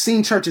 I've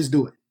seen churches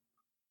do it.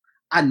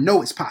 I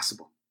know it's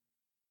possible.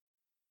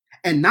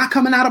 And not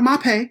coming out of my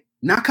pay,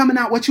 not coming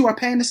out what you are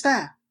paying the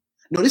staff.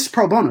 No, this is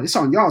pro bono. It's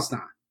on y'all's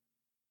time.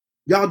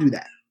 Y'all do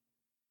that.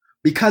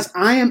 Because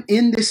I am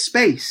in this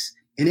space,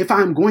 and if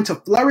I'm going to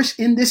flourish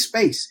in this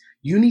space,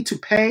 You need to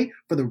pay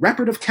for the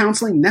reparative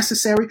counseling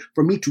necessary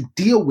for me to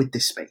deal with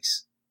this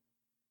space.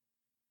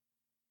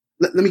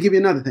 Let me give you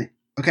another thing,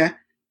 okay?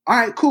 All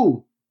right,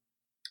 cool.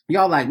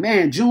 Y'all like,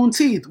 man,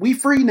 Juneteenth, we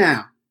free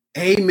now.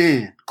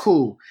 Amen.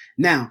 Cool.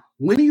 Now,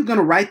 when are you going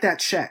to write that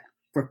check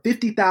for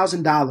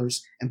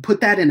 $50,000 and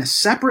put that in a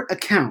separate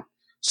account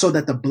so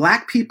that the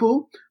Black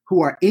people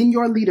who are in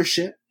your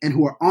leadership and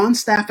who are on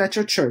staff at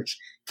your church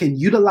can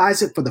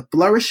utilize it for the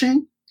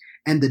flourishing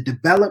and the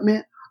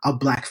development of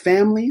Black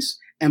families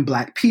and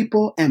Black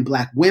people and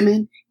Black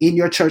women in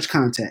your church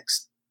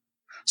context?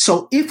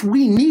 So if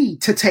we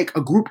need to take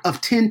a group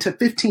of 10 to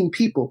 15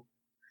 people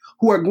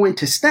who are going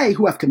to stay,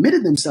 who have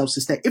committed themselves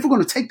to stay, if we're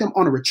going to take them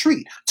on a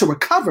retreat to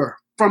recover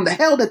from the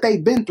hell that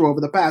they've been through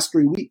over the past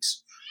 3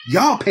 weeks,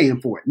 y'all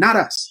paying for it, not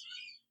us.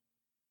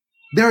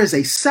 There is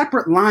a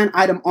separate line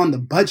item on the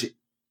budget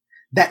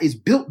that is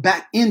built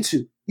back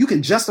into, you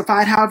can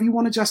justify it however you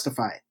want to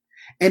justify it.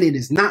 And it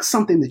is not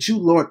something that you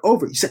lord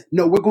over. You said,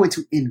 no, we're going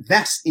to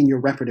invest in your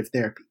reparative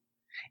therapy.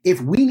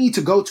 If we need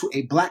to go to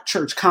a Black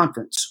church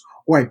conference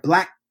or a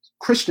Black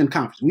Christian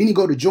conference, we need to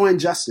go to Joy and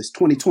Justice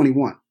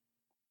 2021.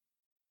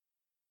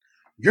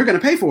 You're going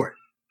to pay for it.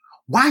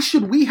 Why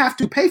should we have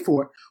to pay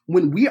for it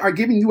when we are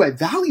giving you a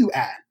value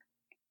add?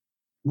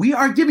 We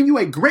are giving you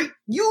a great,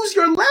 use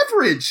your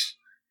leverage.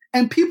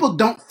 And people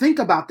don't think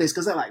about this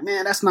because they're like,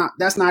 man, that's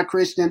not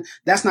Christian.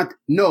 That's not,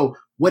 no,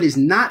 what is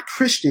not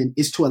Christian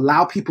is to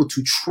allow people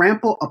to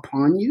trample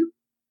upon you.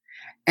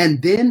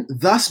 And then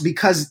thus,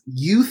 because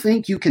you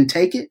think you can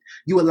take it,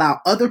 you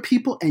allow other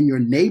people and your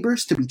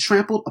neighbors to be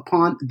trampled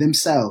upon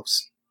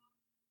themselves.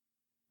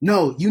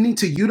 No, you need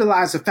to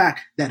utilize the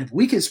fact that if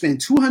we can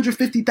spend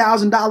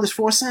 $250,000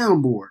 for a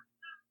soundboard,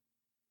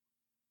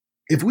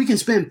 if we can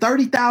spend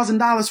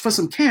 $30,000 for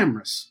some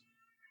cameras,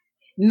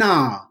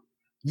 nah,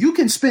 you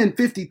can spend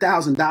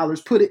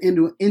 $50,000, put it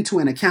into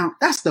an account.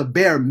 That's the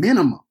bare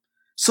minimum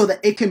so that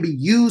it can be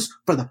used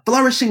for the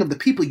flourishing of the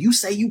people you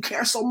say you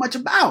care so much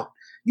about.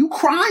 You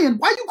crying.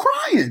 Why you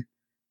crying?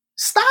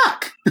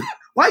 Stock.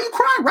 Why you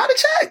crying? Write a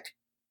check.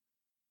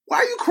 Why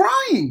are you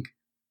crying?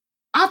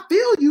 I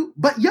feel you,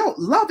 but yo,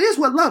 love is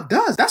what love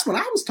does. That's what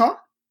I was taught.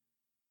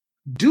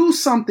 Do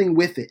something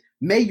with it.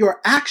 May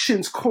your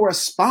actions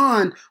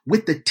correspond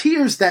with the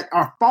tears that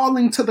are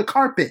falling to the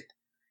carpet.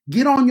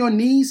 Get on your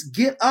knees,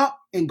 get up,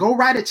 and go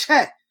write a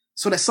check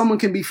so that someone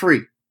can be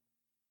free.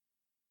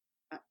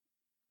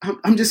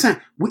 I'm just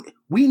saying,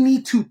 we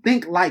need to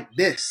think like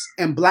this,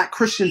 and Black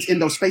Christians in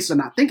those spaces are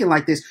not thinking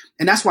like this,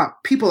 and that's why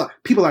people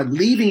are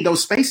leaving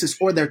those spaces,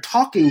 or they're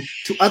talking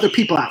to other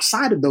people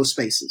outside of those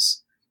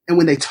spaces. And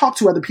when they talk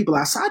to other people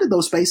outside of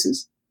those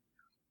spaces,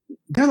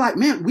 they're like,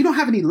 man, we don't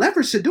have any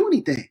leverage to do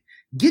anything.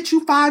 Get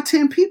you 5,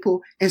 10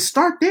 people and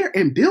start there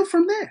and build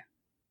from there.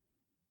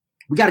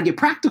 We got to get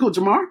practical,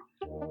 Jamar.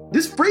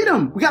 This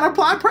freedom, we got to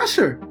apply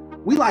pressure.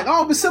 We like,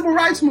 oh, the civil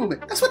rights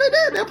movement. That's what they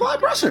did. They applied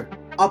pressure.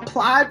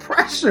 Apply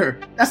pressure.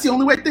 That's the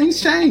only way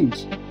things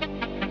change.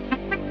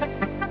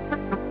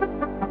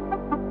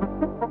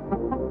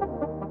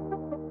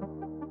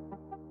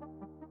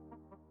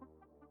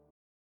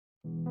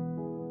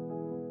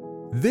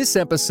 This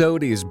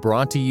episode is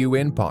brought to you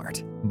in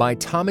part by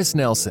Thomas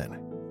Nelson,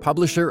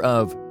 publisher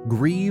of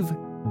Grieve,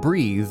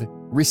 Breathe,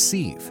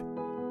 Receive.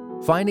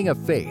 Finding a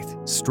faith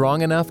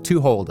strong enough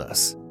to hold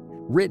us.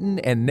 Written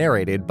and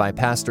narrated by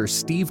Pastor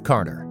Steve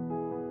Carter.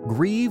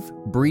 Grieve,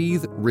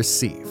 Breathe,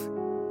 Receive.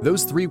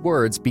 Those 3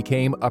 words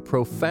became a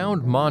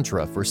profound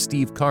mantra for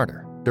Steve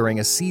Carter during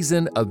a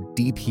season of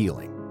deep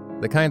healing,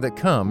 the kind that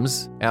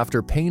comes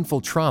after painful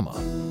trauma.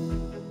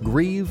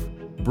 Grieve,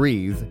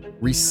 Breathe,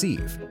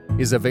 Receive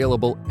is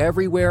available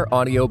everywhere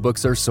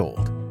audiobooks are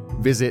sold.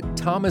 Visit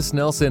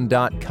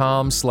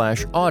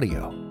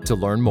thomasnelson.com/audio to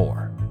learn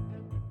more.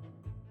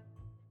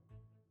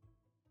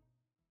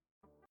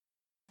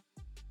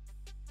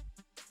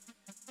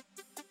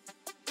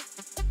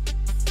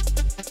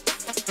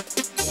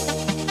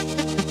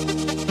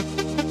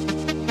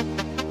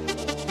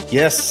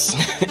 Yes,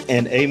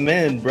 and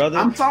amen, brother.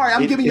 I'm sorry.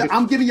 I'm giving y'all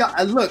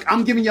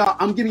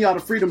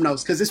the freedom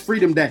notes because it's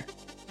Freedom Day.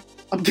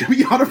 I'm giving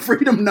y'all the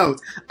freedom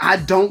notes. I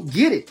don't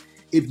get it.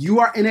 If you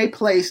are in a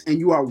place and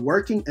you are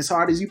working as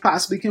hard as you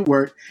possibly can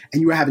work,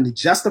 and you are having to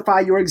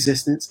justify your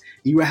existence,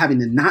 and you are having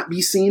to not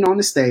be seen on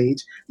the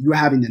stage, you are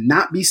having to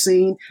not be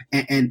seen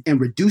and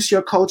reduce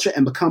your culture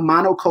and become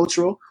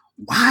monocultural,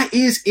 why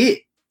is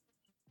it?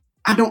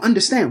 I don't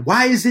understand.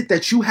 Why is it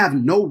that you have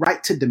no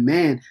right to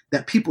demand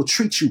that people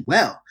treat you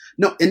well?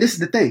 No, and this is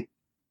the thing.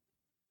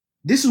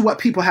 This is what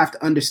people have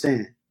to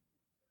understand,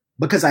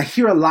 because I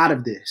hear a lot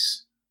of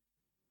this.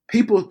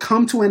 People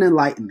come to an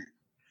enlightenment.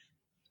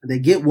 They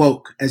get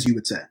woke, as you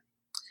would say,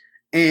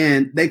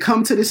 and they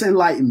come to this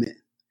enlightenment,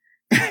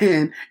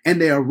 and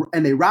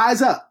they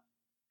rise up,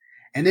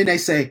 and then they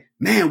say,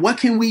 "Man, what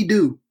can we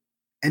do?"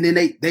 And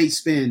then they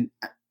spend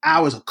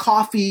hours of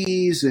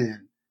coffees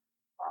and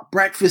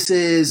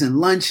breakfasts and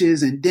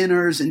lunches and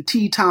dinners and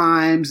tea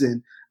times,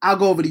 and I'll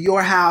go over to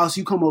your house,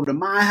 you come over to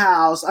my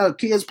house, our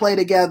kids play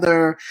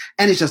together,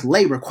 and it's just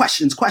labor,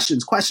 questions.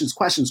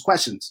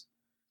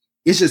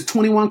 It's just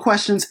 21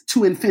 questions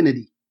to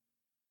infinity.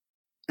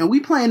 And we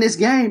playing this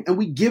game and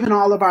we giving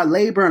all of our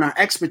labor and our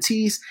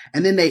expertise,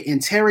 and then they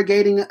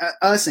interrogating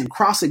us and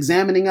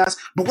cross-examining us.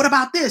 But what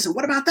about this? And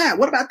what about that?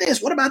 What about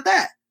this? What about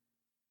that?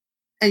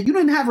 And you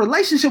didn't have a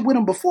relationship with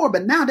them before,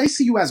 but now they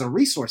see you as a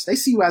resource. They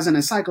see you as an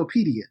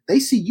encyclopedia. They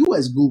see you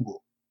as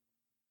Google.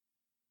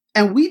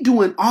 And we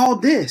doing all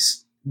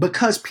this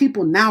because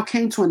people now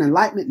came to an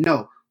enlightenment.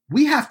 No,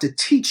 we have to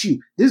teach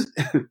you this.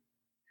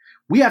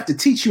 We have to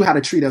teach you how to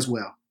treat us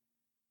well.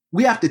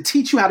 We have to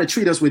teach you how to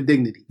treat us with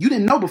dignity. You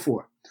didn't know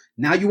before.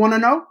 Now you want to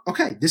know?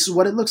 Okay, this is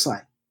what it looks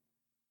like.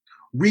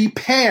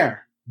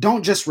 Repair.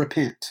 Don't just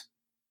repent.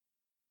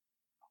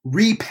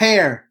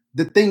 Repair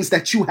the things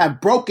that you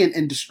have broken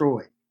and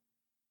destroyed.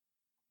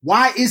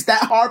 Why is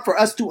that hard for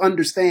us to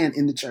understand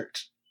in the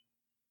church?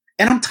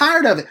 And I'm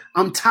tired of it.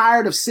 I'm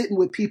tired of sitting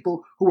with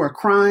people who are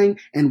crying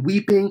and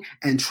weeping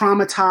and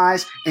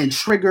traumatized and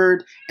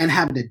triggered and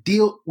having to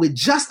deal with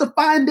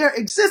justifying their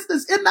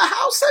existence in the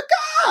house of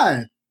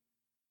God.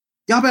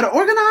 Y'all better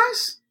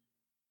organize.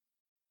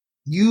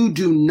 You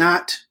do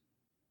not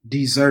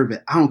deserve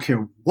it. I don't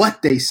care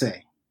what they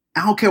say.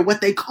 I don't care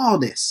what they call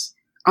this.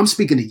 I'm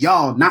speaking to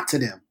y'all, not to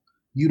them.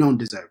 You don't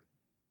deserve it.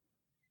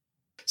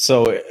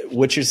 So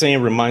what you're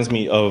saying reminds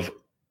me of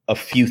a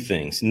few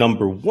things.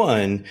 Number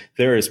one,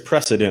 there is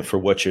precedent for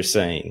what you're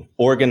saying.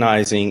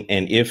 Organizing,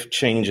 and if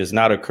change is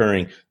not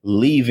occurring,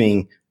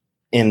 leaving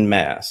en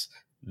masse.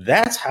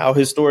 That's how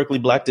historically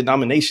Black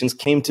denominations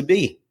came to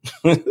be.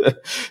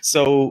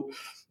 So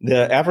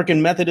the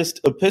African Methodist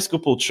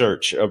Episcopal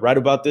Church, write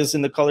about this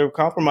in The Color of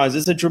Compromise,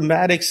 is a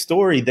dramatic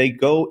story. They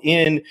go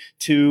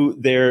into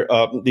their,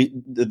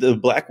 the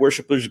Black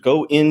worshipers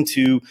go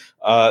into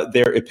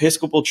their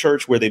Episcopal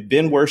church where they've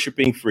been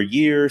worshiping for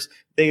years.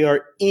 They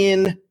are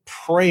in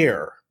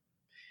prayer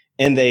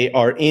and they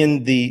are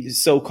in the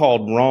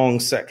so-called wrong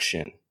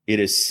section.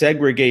 It is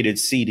segregated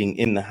seating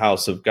in the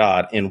house of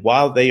God. And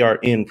while they are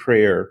in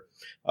prayer,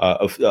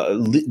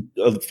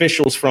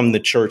 officials from the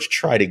church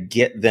try to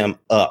get them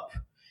up.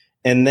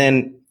 And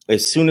then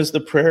as soon as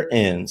the prayer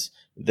ends,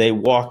 they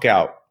walk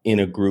out in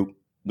a group,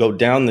 go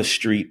down the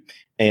street,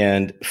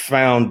 and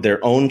found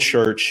their own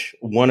church.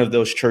 One of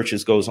those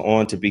churches goes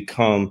on to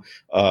become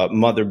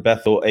Mother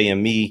Bethel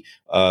AME,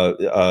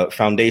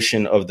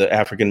 foundation of the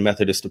African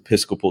Methodist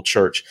Episcopal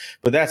Church.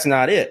 But that's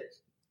not it.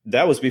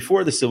 That was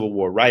before the Civil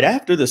War. Right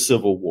after the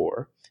Civil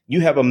War, you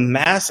have a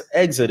mass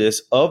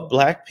exodus of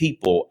Black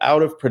people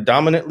out of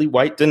predominantly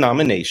white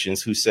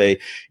denominations who say,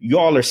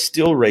 y'all are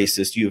still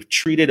racist. You have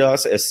treated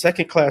us as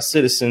second-class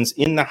citizens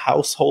in the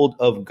household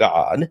of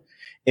God.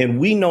 And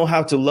we know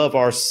how to love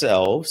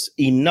ourselves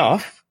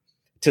enough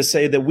to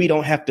say that we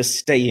don't have to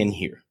stay in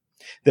here,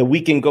 that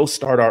we can go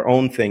start our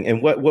own thing.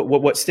 And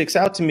what sticks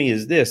out to me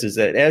is this, is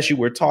that as you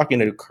were talking,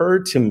 it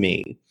occurred to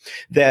me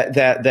that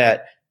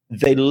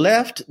they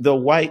left the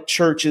white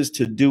churches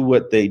to do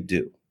what they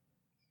do.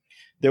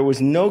 There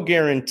was no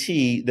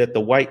guarantee that the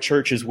white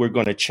churches were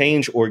going to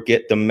change or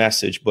get the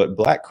message, but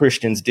Black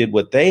Christians did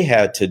what they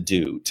had to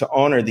do to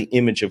honor the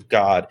image of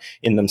God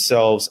in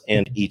themselves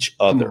and each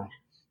other.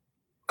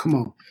 Come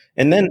on.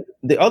 And then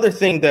the other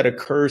thing that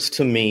occurs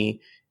to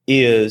me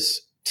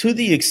is, to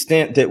the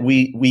extent that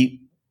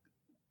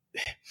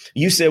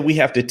you said we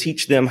have to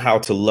teach them how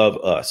to love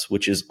us,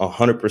 which is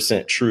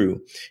 100%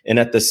 true. And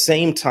at the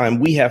same time,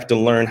 we have to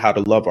learn how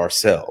to love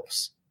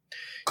ourselves.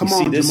 Come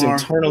on, see this Jamar.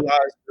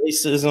 internalized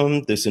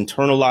racism, this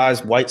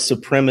internalized white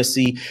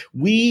supremacy.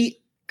 We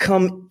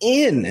come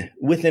in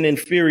with an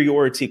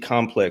inferiority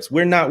complex.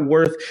 We're not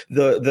worth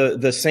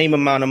the same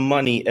amount of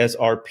money as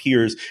our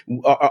peers.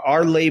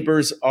 Our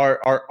labors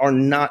are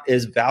not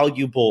as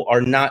valuable,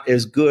 are not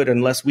as good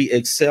unless we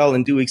excel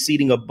and do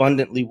exceeding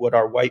abundantly what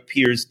our white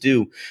peers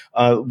do.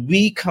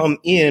 We come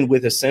in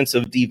with a sense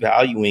of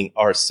devaluing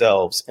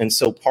ourselves. And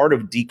so part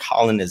of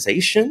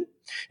decolonization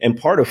and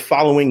part of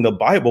following the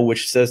Bible,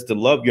 which says to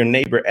love your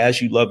neighbor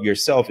as you love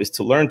yourself, is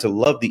to learn to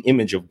love the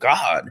image of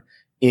God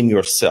in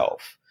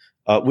yourself,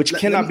 which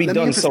cannot be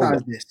done so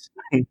much.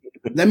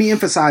 Let me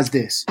emphasize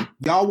this.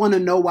 Y'all want to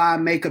know why I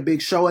make a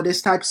big show of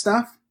this type of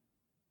stuff?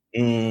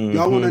 Mm-hmm.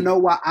 Y'all want to know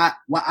why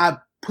I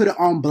put it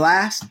on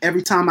blast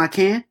every time I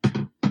can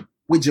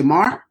with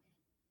Jamar?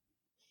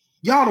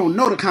 Y'all don't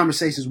know the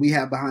conversations we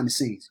have behind the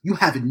scenes. You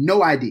have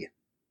no idea.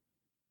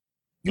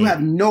 You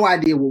have no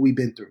idea what we've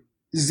been through.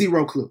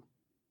 Zero clue.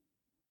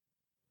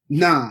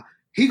 Nah,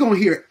 he gonna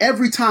hear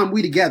every time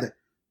we together,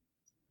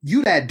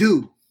 you that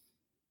dude.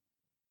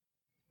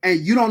 And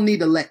you don't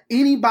need to let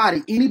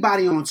anybody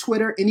on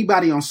Twitter,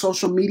 anybody on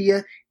social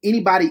media,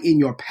 anybody in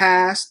your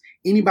past,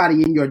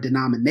 anybody in your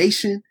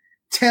denomination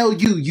tell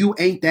you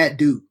ain't that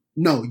dude.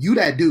 No, you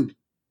that dude.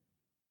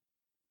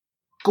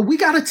 But we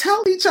got to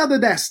tell each other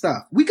that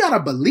stuff. We got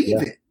to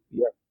believe it.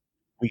 Yeah.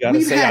 We got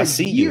to say, I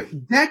see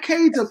you.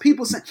 Decades of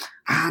people saying,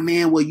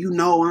 man, well,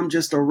 I'm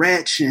just a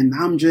wretch and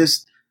I'm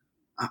just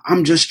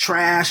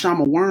trash.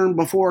 I'm a worm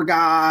before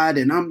God.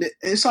 And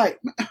it's like,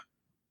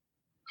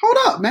 hold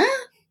up, man.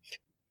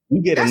 We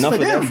get enough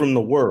of that from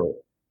the world.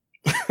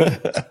 They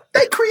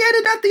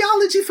created that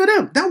theology for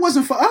them. That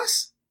wasn't for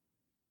us.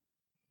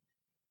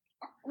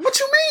 What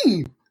you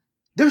mean?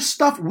 There's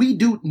stuff we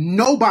do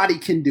nobody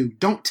can do.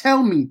 Don't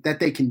tell me that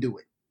they can do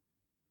it.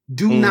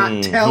 Do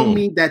not tell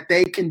me that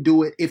they can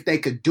do it. If they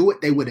could do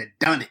it, they would have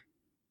done it.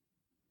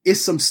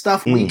 It's some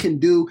stuff we can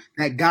do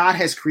that God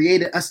has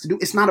created us to do.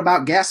 It's not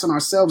about gassing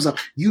ourselves up.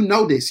 You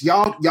know this.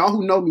 Y'all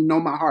who know me know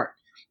my heart.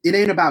 It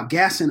ain't about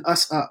gassing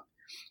us up.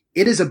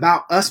 It is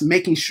about us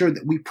making sure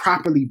that we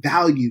properly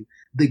value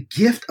the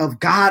gift of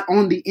God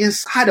on the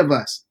inside of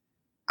us.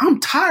 I'm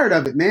tired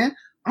of it, man.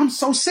 I'm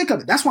so sick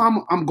of it. That's why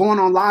I'm going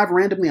on live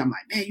randomly. I'm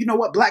like, man, you know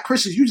what? Black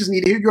Christians, you just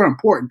need to hear you're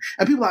important.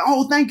 And people are like,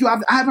 oh, thank you. I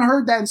haven't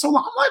heard that in so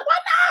long. I'm like,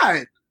 why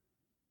not?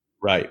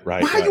 Right.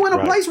 Why are you in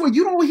a place where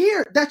you don't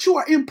hear that you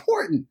are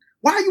important?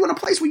 Why are you in a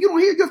place where you don't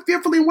hear you're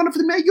fearfully and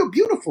wonderfully made? You're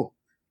beautiful.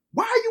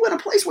 Why are you in a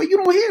place where you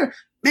don't hear,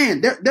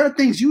 man, there are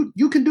things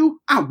you can do.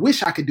 I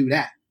wish I could do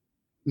that.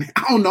 Man,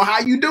 I don't know how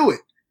you do it.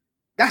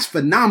 That's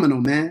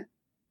phenomenal, man.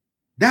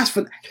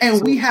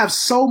 And we have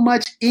so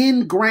much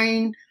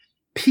ingrained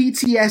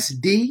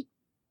PTSD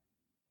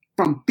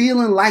from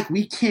feeling like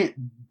we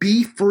can't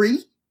be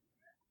free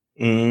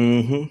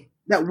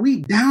that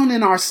we down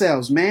in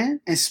ourselves,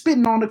 man, and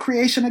spitting on the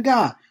creation of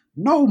God.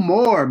 No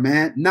more,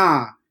 man.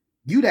 Nah,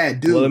 you that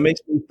dude. Well, it makes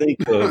me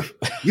think of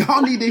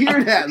y'all need to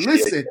hear that.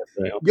 Listen,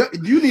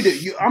 you need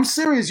to. I'm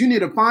serious. You need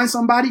to find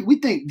somebody. We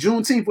think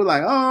Juneteenth. We're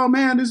like, oh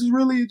man, this is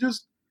really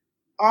just.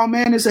 Oh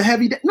man, it's a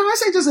heavy day. No, I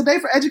say just a day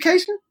for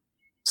education.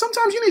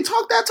 Sometimes you need to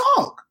talk that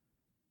talk.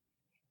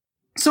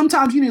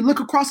 Sometimes you need to look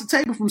across the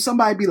table from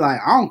somebody and be like,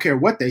 I don't care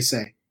what they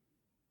say.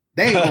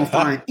 They ain't going to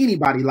find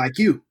anybody like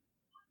you.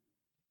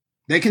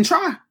 They can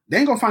try. They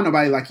ain't going to find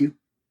nobody like you.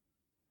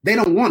 They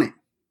don't want it.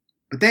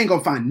 But they ain't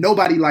going to find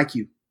nobody like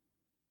you.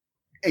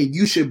 And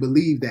you should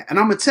believe that. And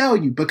I'm going to tell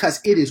you, because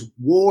it is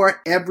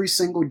war every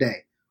single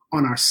day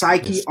on our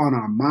psyche, on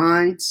our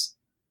minds.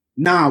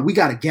 Nah, we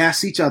got to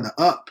gas each other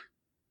up.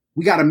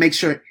 We got to make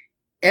sure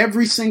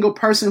every single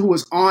person who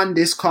is on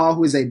this call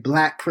who is a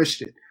Black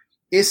Christian,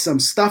 it's some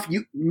stuff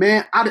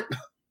I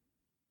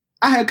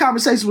had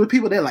conversations with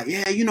people. They're like,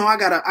 yeah, you know, I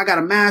got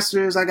a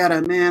master's. I got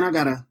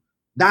a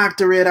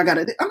doctorate.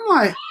 I'm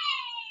like,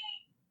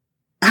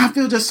 I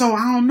feel just so,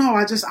 I don't know.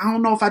 I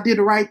don't know if I did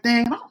the right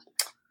thing. What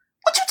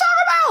you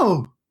talking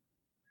about?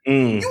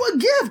 You a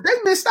gift. They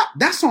missed out.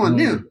 That's on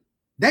them.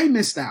 They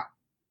missed out.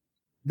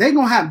 They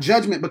gonna have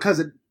judgment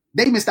because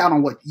they missed out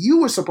on what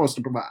you were supposed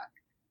to provide.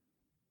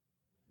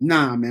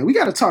 Nah, man, we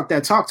got to talk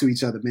that talk to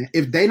each other, man.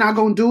 If they not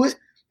going to do it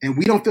and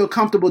we don't feel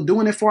comfortable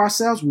doing it for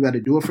ourselves, we got to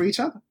do it for each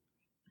other.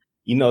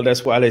 You know,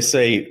 that's why they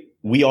say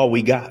we all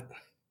we got.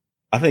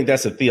 I think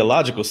that's a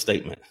theological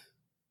statement.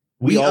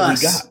 We all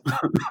us. we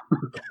got.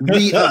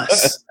 We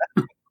us.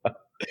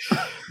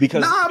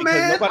 because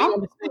man,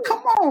 nobody come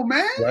on,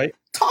 man. Right?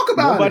 Talk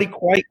about nobody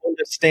quite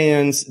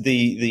understands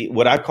the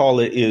what I call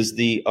it is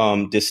the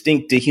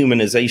distinct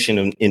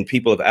dehumanization in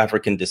people of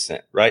African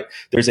descent, right?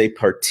 There's a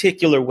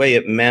particular way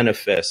it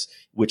manifests,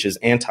 which is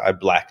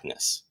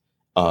anti-Blackness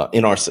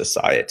in our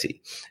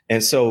society.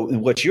 And so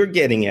what you're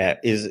getting at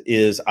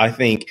is I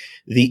think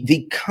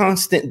the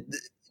constant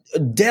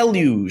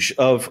deluge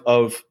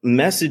of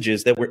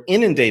messages that we're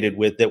inundated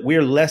with, that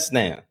we're less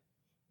than,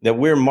 that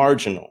we're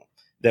marginal,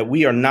 that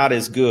we are not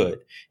as good.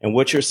 And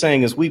what you're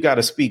saying is we've got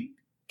to speak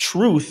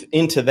truth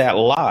into that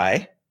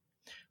lie,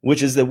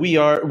 which is that we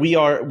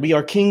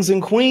are kings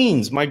and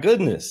queens. My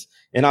goodness.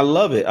 And I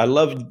love it. I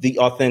love the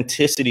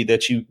authenticity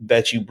that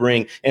you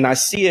bring. And I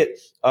see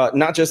it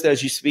not just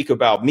as you speak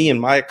about me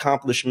and my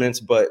accomplishments,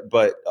 but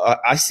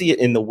I see it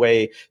in the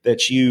way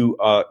that you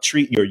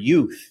treat your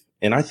youth.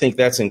 And I think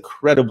that's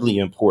incredibly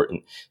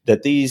important,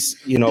 that these,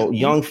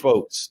 young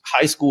folks,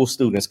 high school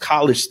students,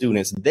 college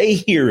students, they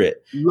hear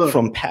it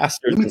from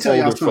pastors and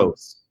older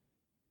folks.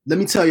 Let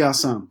me tell y'all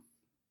something.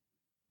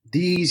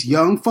 These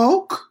young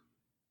folk,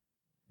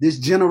 this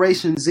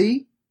Generation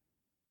Z,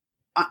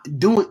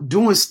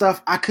 doing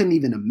stuff I couldn't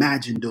even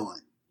imagine doing.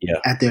 Yeah,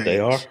 at their they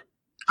age. are.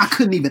 I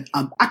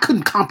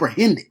couldn't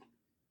comprehend it.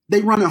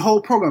 They running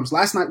whole programs.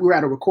 Last night we were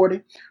at a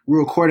recording. We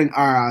were recording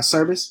our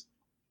service,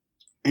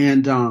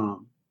 and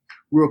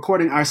we're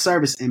recording our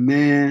service. And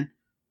man,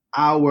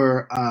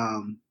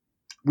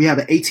 we have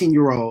an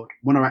 18-year-old,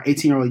 one of our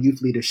 18-year-old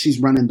youth leaders. She's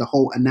running the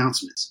whole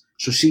announcements.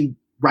 So she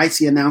writes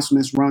the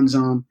announcements, runs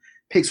them,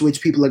 picks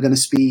which people are going to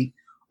speak,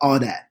 all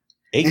that.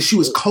 And she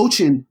was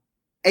coaching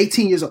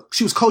 18 years old.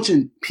 She was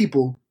coaching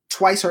people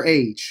twice her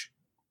age,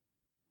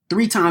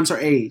 3 times her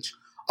age.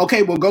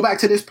 Okay, we'll go back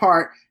to this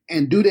part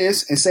and do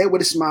this and say it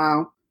with a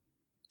smile.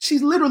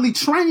 She's literally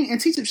training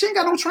and teaching. She ain't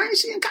got no training.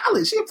 She in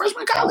college. She a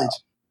freshman in college.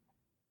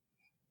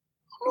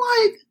 I'm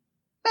like,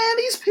 man,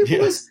 these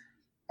people is,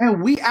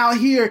 and we out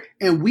here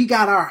and we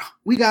got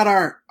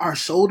our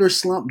shoulders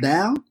slumped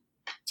down.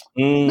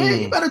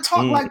 Man, you better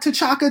talk like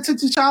T'Chaka to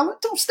T'Challa.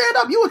 Don't stand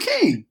up. You a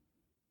king.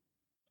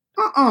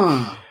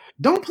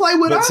 Don't play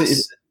with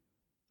us.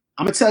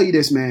 I'm going to tell you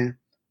this, man.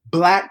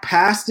 Black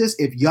pastors,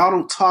 if y'all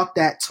don't talk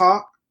that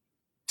talk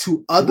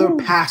to other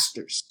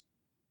pastors,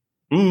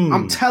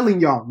 I'm telling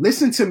y'all,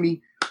 listen to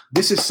me.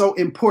 This is so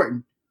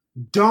important.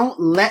 Don't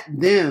let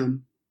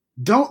them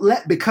Don't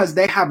let, because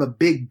they have a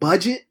big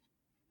budget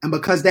and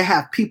because they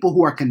have people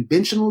who are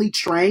conventionally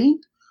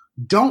trained,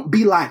 don't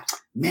be like,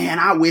 man,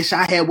 I wish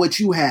I had what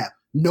you have.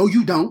 No,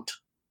 you don't.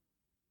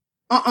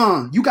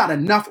 You got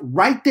enough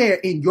right there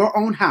in your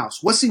own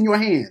house. What's in your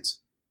hands?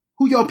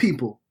 Who your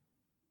people?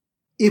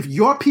 If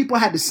your people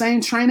had the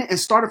same training and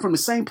started from the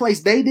same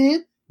place they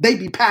did, they'd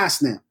be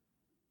past them.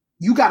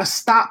 You got to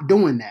stop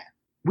doing that.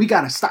 We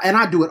got to stop. And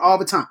I do it all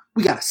the time.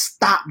 We got to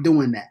stop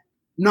doing that.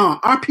 No,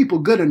 our people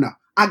good enough.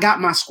 I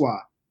got my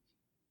squad.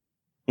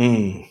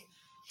 I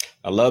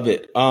love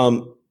it.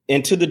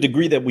 And to the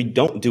degree that we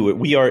don't do it,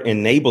 we are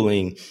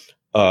enabling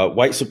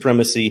white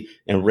supremacy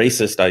and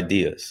racist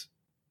ideas,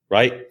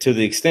 right? To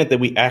the extent that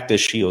we act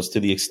as shields, to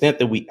the extent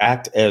that we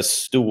act as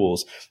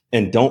stools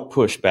and don't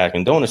push back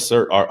and don't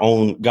assert our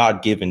own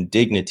God-given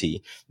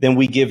dignity, then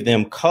we give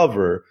them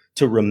cover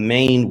to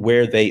remain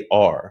where they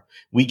are.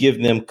 We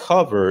give them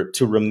cover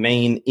to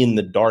remain in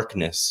the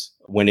darkness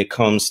when it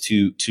comes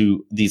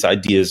to these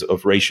ideas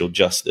of racial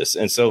justice.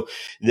 And so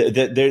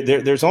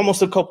there's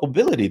almost a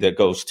culpability that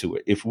goes to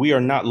it. If we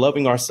are not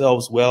loving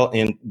ourselves well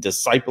and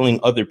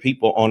discipling other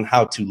people on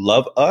how to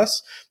love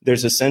us,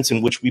 there's a sense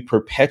in which we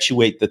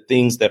perpetuate the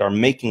things that are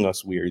making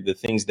us weary, the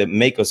things that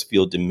make us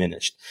feel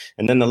diminished.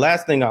 And then the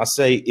last thing I'll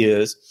say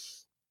is,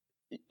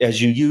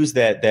 as you use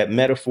that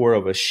metaphor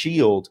of a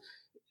shield,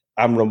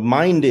 I'm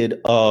reminded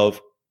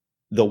of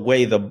the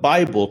way the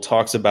Bible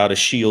talks about a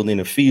shield in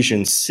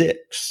Ephesians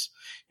 6.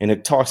 And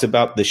it talks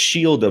about the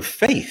shield of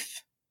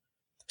faith.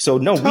 So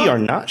no, we are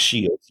not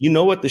shields. You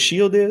know what the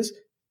shield is?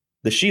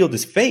 The shield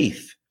is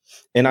faith.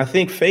 And I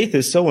think faith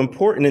is so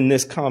important in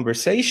this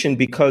conversation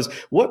because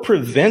what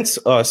prevents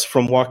us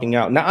from walking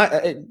out? Now,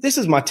 this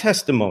is my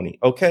testimony,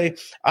 okay?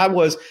 I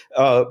was,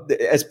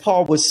 as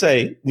Paul would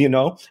say,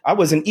 I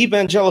was an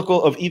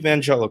evangelical of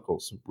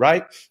evangelicals,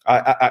 right?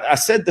 I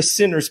said the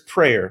sinner's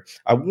prayer.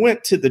 I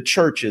went to the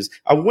churches.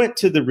 I went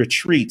to the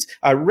retreats.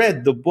 I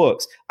read the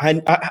books.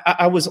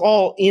 I was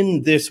all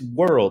in this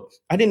world.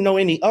 I didn't know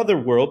any other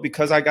world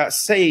because I got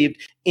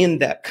saved in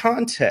that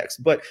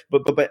context. But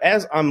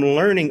as I'm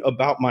learning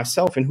about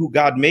myself and who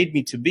God made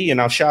me to be,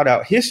 and I'll shout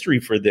out history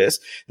for this,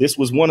 this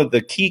was one of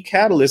the key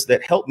catalysts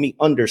that helped me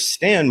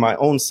understand my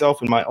own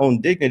self and my own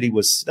dignity,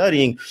 was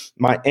studying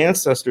my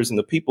ancestors and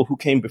the people who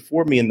came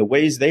before me and the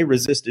ways they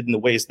resisted and the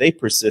ways they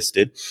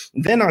persisted.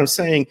 Then I'm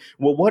saying,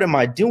 well, what am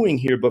I doing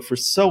here? But for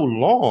so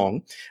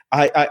long,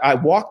 I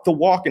walked the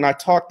walk and I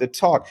talked the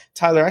talk.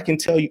 Tyler, I can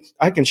tell you,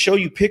 I can show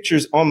you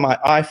pictures on my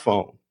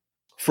iPhone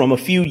from a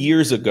few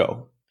years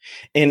ago.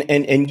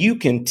 And you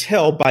can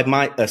tell by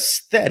my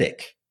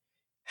aesthetic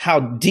how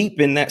deep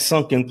in that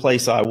sunken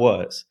place I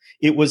was.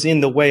 It was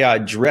in the way I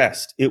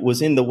dressed. It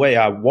was in the way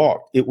I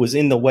walked. It was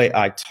in the way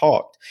I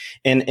talked.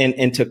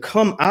 And to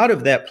come out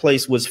of that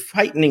place was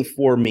frightening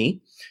for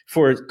me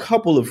for a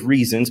couple of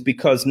reasons,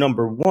 because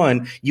number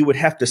one, you would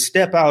have to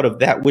step out of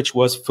that which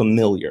was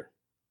familiar.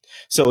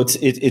 So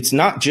it's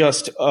not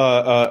just,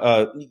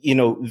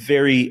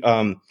 very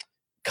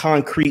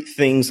concrete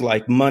things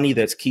like money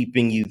that's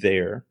keeping you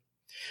there.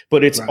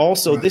 But it's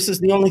also, this is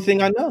the only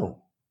thing I know.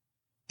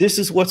 This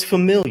is what's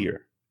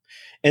familiar.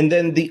 And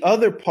then the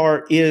other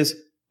part is,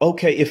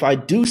 okay, if I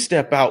do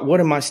step out, what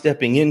am I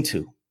stepping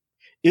into?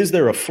 Is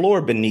there a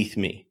floor beneath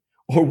me?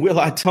 Or will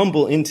I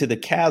tumble into the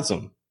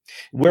chasm?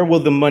 Where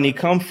will the money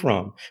come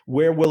from?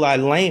 Where will I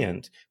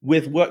land?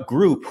 With what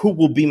group? Who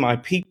will be my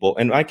people?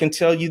 And I can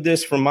tell you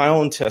this from my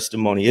own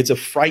testimony. It's a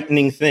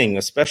frightening thing,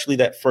 especially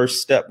that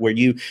first step where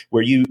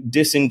you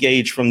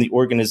disengage from the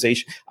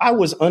organization. I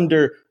was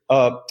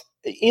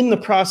in the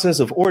process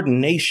of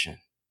ordination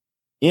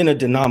in a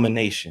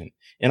denomination,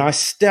 and I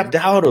stepped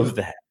out of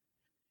that,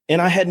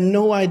 and I had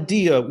no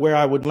idea where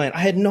I would land. I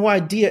had no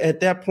idea at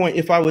that point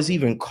if I was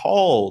even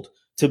called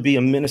to be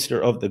a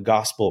minister of the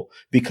gospel,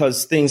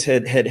 because things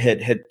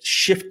had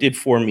shifted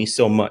for me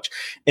so much.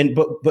 And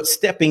but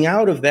stepping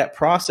out of that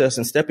process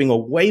and stepping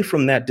away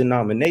from that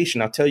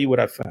denomination, I'll tell you what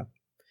I found.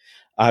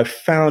 I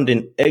found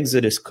an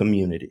Exodus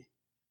community.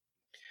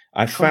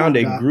 I found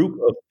a group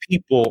of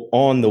people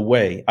on the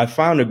way. I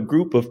found a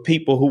group of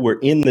people who were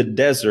in the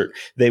desert.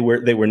 They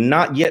were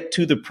not yet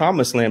to the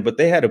promised land, but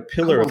they had a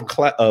pillar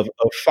of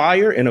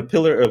fire and a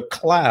pillar of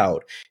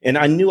cloud. And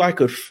I knew I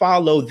could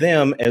follow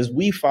them as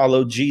we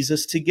followed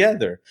Jesus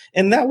together.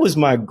 And that was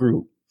my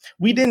group.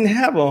 We didn't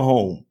have a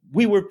home.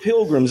 We were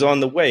pilgrims on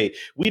the way.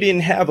 We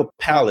didn't have a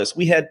palace.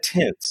 We had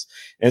tents.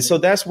 And so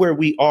that's where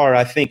we are.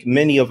 I think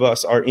many of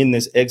us are in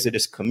this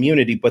Exodus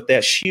community, but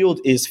that shield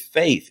is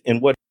faith.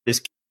 And what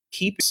is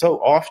keep so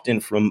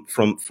often from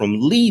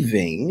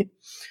leaving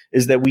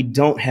is that we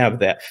don't have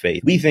that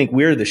faith. We think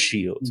we're the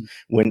shields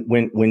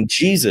when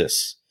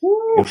Jesus,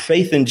 when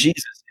faith in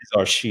Jesus is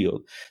our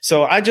shield.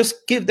 So I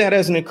just give that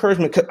as an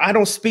encouragement, because I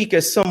don't speak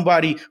as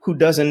somebody who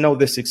doesn't know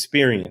this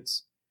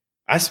experience.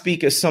 I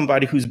speak as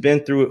somebody who's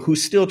been through it,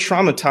 who's still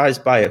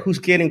traumatized by it, who's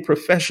getting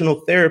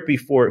professional therapy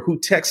for it, who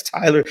texts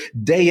Tyler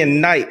day and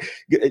night,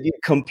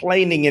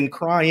 complaining and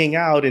crying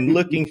out and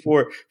looking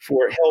for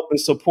help and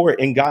support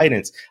and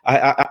guidance.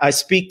 I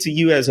speak to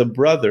you as a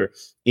brother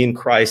in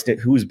Christ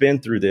who's been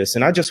through this.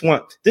 And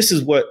this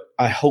is what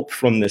I hope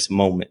from this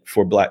moment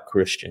for Black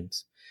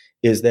Christians,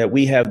 is that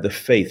we have the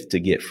faith to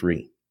get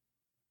free.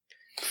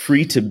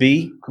 Free to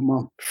be,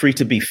 free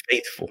to be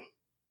faithful,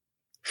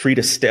 free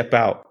to step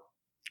out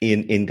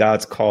in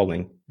God's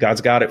calling. God's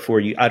got it for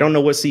you. I don't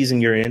know what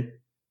season you're in.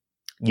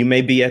 You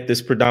may be at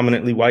this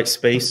predominantly white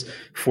space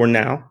for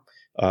now.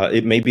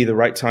 It may be the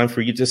right time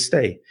for you to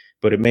stay,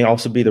 but it may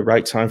also be the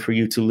right time for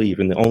you to leave.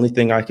 And the only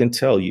thing I can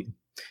tell you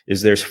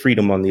is there's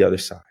freedom on the other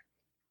side.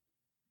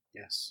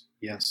 Yes.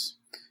 Yes.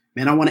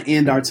 Man, I want to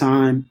end our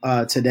time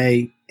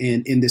today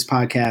in this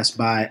podcast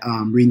by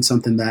reading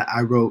something that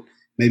I wrote.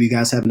 Maybe you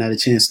guys haven't had a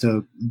chance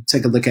to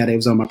take a look at it. It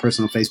was on my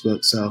personal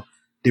Facebook, so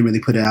didn't really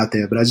put it out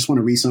there. But I just want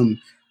to read some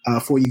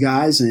for you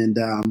guys, and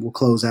we'll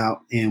close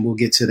out and we'll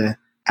get to the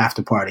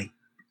after party.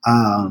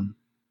 And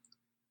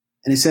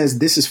it says,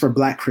 this is for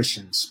Black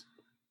Christians.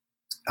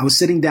 I was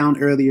sitting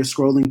down earlier,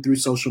 scrolling through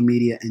social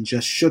media, and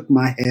just shook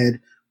my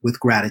head with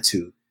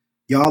gratitude.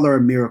 Y'all are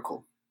a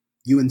miracle.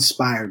 You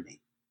inspire me.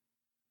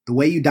 The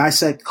way you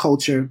dissect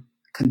culture,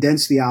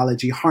 condense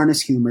theology,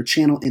 harness humor,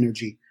 channel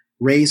energy,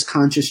 raise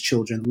conscious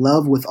children,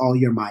 love with all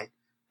your might,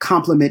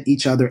 compliment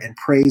each other, and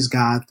praise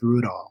God through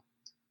it all.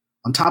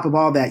 On top of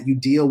all that, you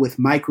deal with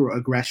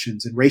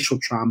microaggressions and racial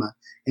trauma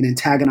and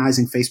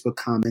antagonizing Facebook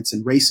comments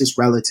and racist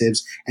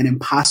relatives and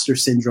imposter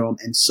syndrome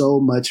and so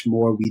much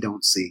more we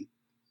don't see.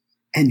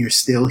 And you're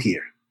still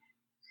here.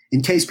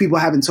 In case people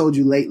haven't told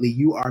you lately,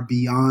 you are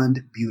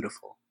beyond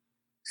beautiful,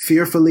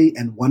 fearfully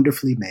and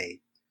wonderfully made.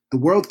 The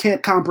world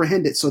can't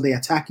comprehend it, so they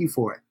attack you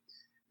for it.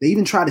 They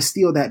even try to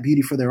steal that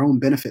beauty for their own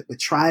benefit, but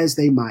try as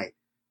they might,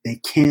 they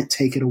can't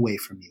take it away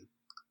from you.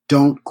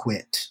 Don't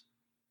quit.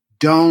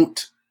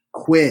 Don't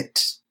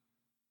quit.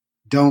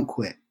 Don't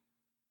quit.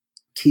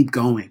 Keep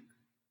going.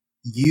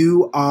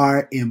 You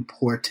are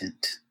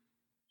important.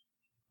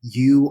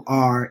 You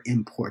are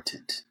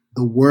important.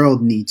 The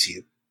world needs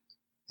you,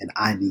 and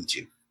I need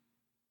you.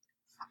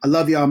 I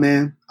love y'all,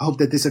 man. I hope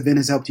that this event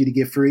has helped you to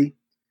get free.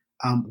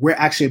 We're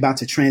actually about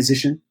to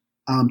transition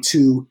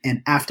to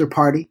an after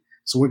party.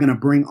 So we're going to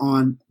bring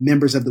on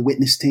members of the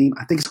Witness team.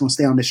 I think it's going to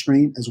stay on the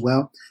stream as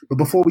well. But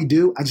before we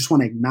do, I just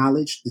want to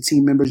acknowledge the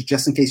team members,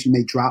 just in case you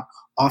may drop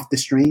off the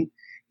stream.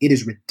 It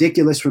is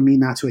ridiculous for me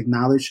not to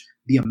acknowledge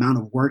the amount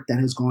of work that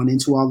has gone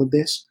into all of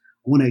this.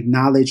 I want to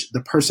acknowledge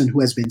the person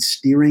who has been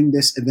steering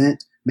this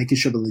event, making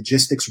sure the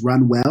logistics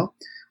run well.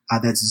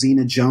 That's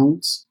Zena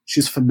Jones.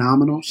 She's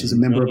phenomenal. She's a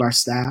member of our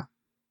staff.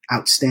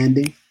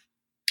 Outstanding.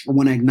 I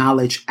want to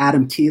acknowledge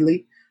Adam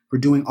Keeley for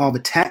doing all the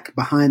tech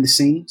behind the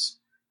scenes.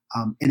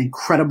 An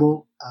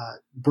incredible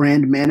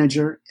brand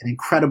manager, an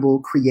incredible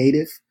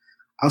creative.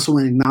 I also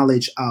want to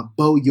acknowledge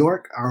Bo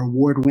York, our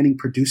award-winning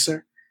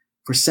producer,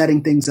 for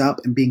setting things up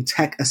and being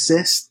tech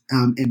assist,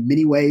 in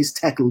many ways,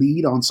 tech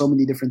lead on so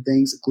many different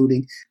things,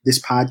 including this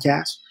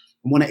podcast.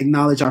 I want to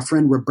acknowledge our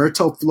friend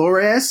Roberto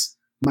Flores,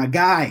 my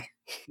guy.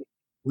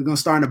 We're going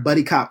to star in a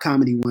buddy cop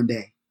comedy one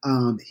day.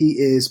 He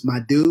is my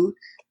dude.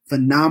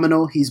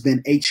 Phenomenal. He's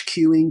been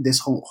HQing this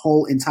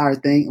whole entire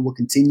thing and will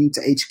continue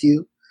to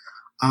HQ.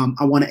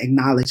 I want to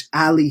acknowledge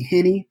Ali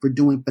Henney for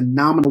doing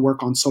phenomenal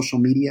work on social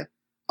media.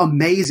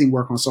 Amazing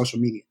work on social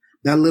media.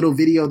 That little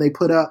video they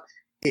put up,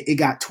 it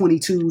got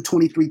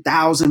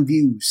 23,000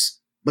 views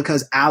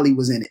because Ali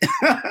was in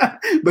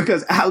it.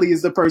 Because Ali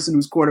is the person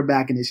who's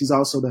quarterbacking it. She's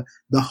also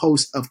the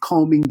host of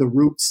Combing the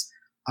Roots.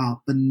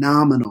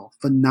 Phenomenal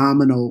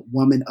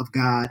woman of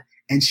God.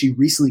 And she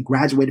recently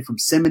graduated from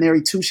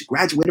seminary too. She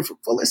graduated from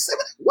Fuller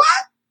Seminary. What?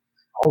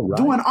 All right.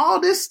 Doing all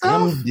this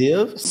stuff.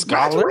 MDiv,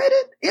 scholar.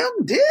 Graduated?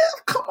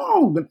 MDiv? Come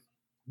on.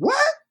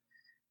 What?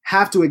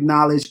 Have to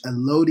acknowledge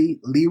Elodie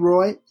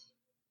Leroy.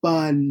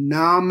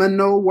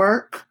 Phenomenal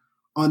work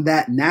on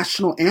that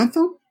national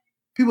anthem.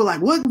 People are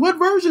like, what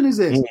version is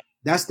this?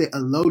 That's the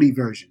Elodie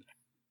version.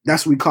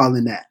 That's what we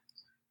calling that.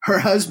 Her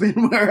husband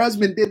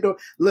did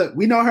look,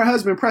 we know her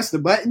husband pressed the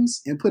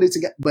buttons and put it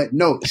together, but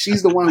no,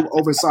 she's the one who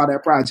oversaw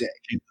that project.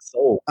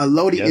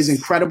 Elodie is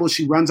incredible.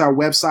 She runs our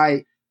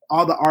website.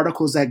 All the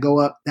articles that go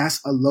up, that's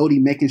Elodie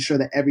making sure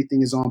that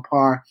everything is on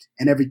par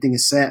and everything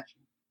is set.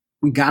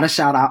 We got to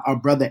shout out our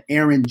brother,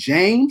 Aaron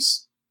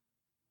James.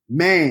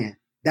 Man,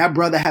 that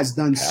brother has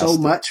done so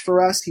much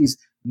for us. He's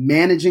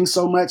managing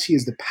so much. He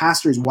is the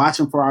pastor. He's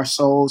watching for our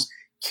souls,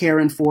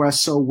 caring for us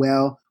so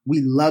well.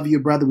 We love you,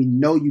 brother. We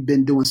know you've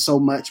been doing so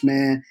much,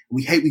 man.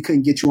 We hate we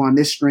couldn't get you on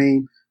this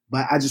stream,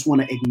 but I just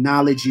want to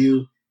acknowledge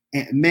you.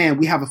 And man,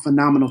 we have a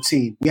phenomenal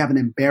team. We have an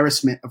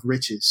embarrassment of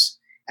riches.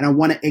 And I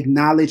want to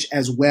acknowledge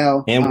as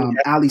well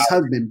Ali's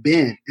husband,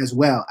 Ben, as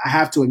well. I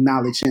have to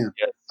acknowledge him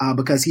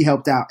because he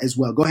helped out as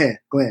well. Go ahead,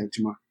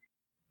 Jamar.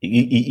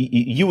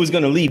 You was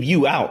going to leave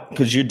you out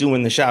because you're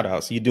doing the shout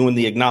outs. You're doing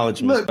the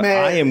acknowledgements. Look,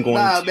 man, I am going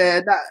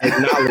to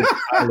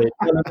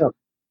acknowledge.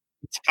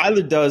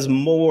 Tyler does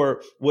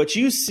more. What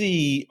you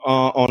see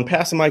on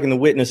Pastor Mike and the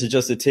Witness is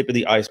just the tip of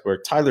the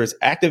iceberg. Tyler is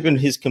active in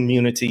his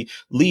community,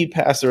 lead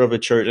pastor of a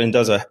church, and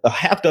does a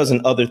half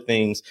dozen other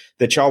things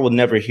that y'all will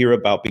never hear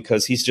about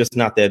because he's just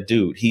not that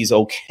dude. He's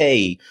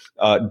okay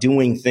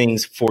doing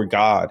things for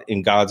God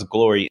in God's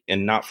glory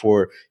and not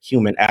for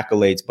human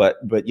accolades.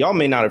 But y'all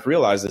may not have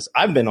realized this.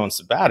 I've been on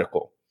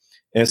sabbatical.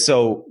 And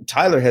so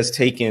Tyler has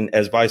taken,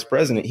 as vice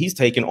president, he's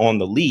taken on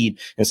the lead.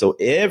 And so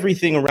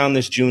everything around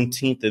this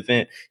Juneteenth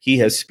event, he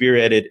has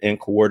spearheaded and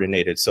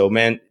coordinated. So,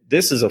 man,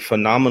 this is a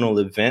phenomenal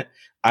event.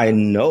 I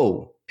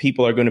know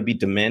people are going to be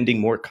demanding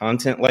more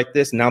content like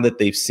this now that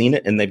they've seen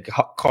it and they've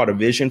caught a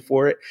vision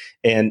for it.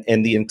 And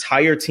the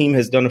entire team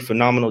has done a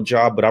phenomenal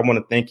job. But I want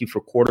to thank you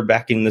for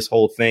quarterbacking this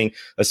whole thing,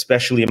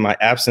 especially in my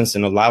absence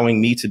and allowing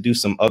me to do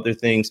some other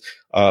things.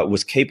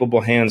 Was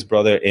capable hands,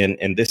 brother.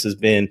 And this has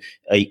been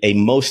a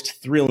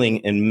most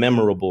thrilling and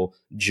memorable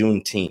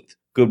Juneteenth.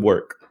 Good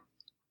work.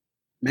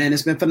 Man,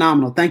 it's been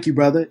phenomenal. Thank you,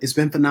 brother. It's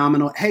been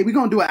phenomenal. Hey, we're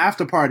going to do an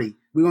after party.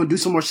 We're going to do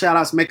some more shout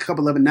outs, make a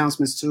couple of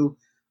announcements too.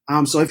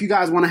 So if you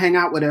guys want to hang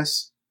out with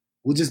us,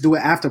 we'll just do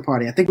an after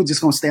party. I think we're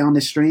just going to stay on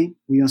this stream.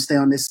 We're going to stay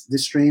on this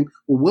stream.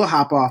 We'll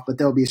hop off, but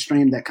there'll be a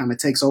stream that kind of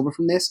takes over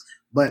from this.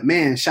 But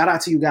man, shout out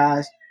to you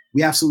guys.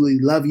 We absolutely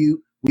love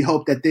you. We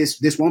hope that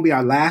this won't be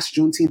our last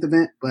Juneteenth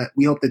event, but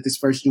we hope that this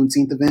first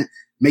Juneteenth event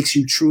makes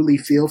you truly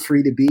feel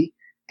free to be,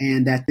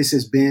 and that this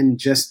has been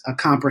just a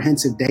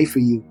comprehensive day for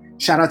you.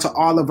 Shout out to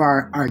all of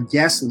our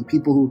guests and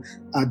people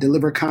who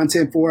deliver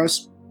content for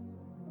us.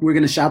 We're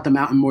going to shout them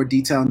out in more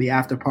detail in the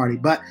after party.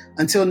 But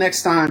until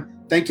next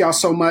time, thank y'all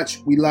so much.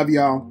 We love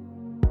y'all.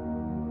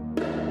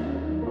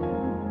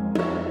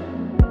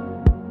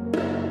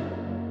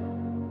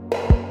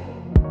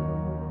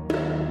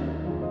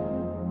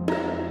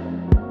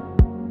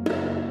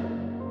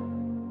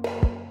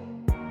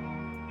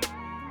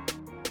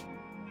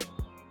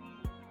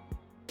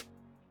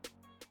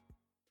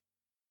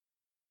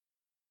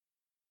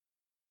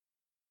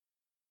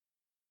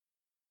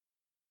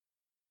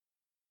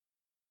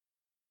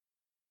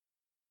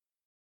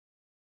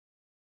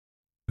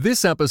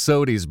 This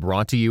episode is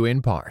brought to you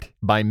in part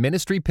by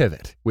Ministry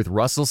Pivot with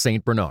Russell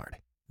St. Bernard.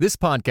 This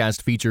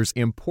podcast features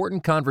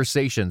important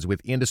conversations with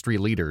industry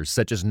leaders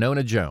such as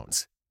Nona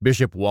Jones,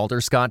 Bishop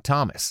Walter Scott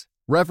Thomas,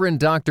 Reverend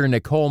Dr.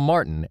 Nicole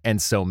Martin,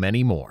 and so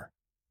many more.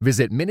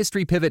 Visit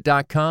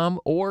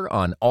ministrypivot.com or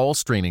on all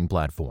streaming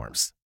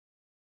platforms.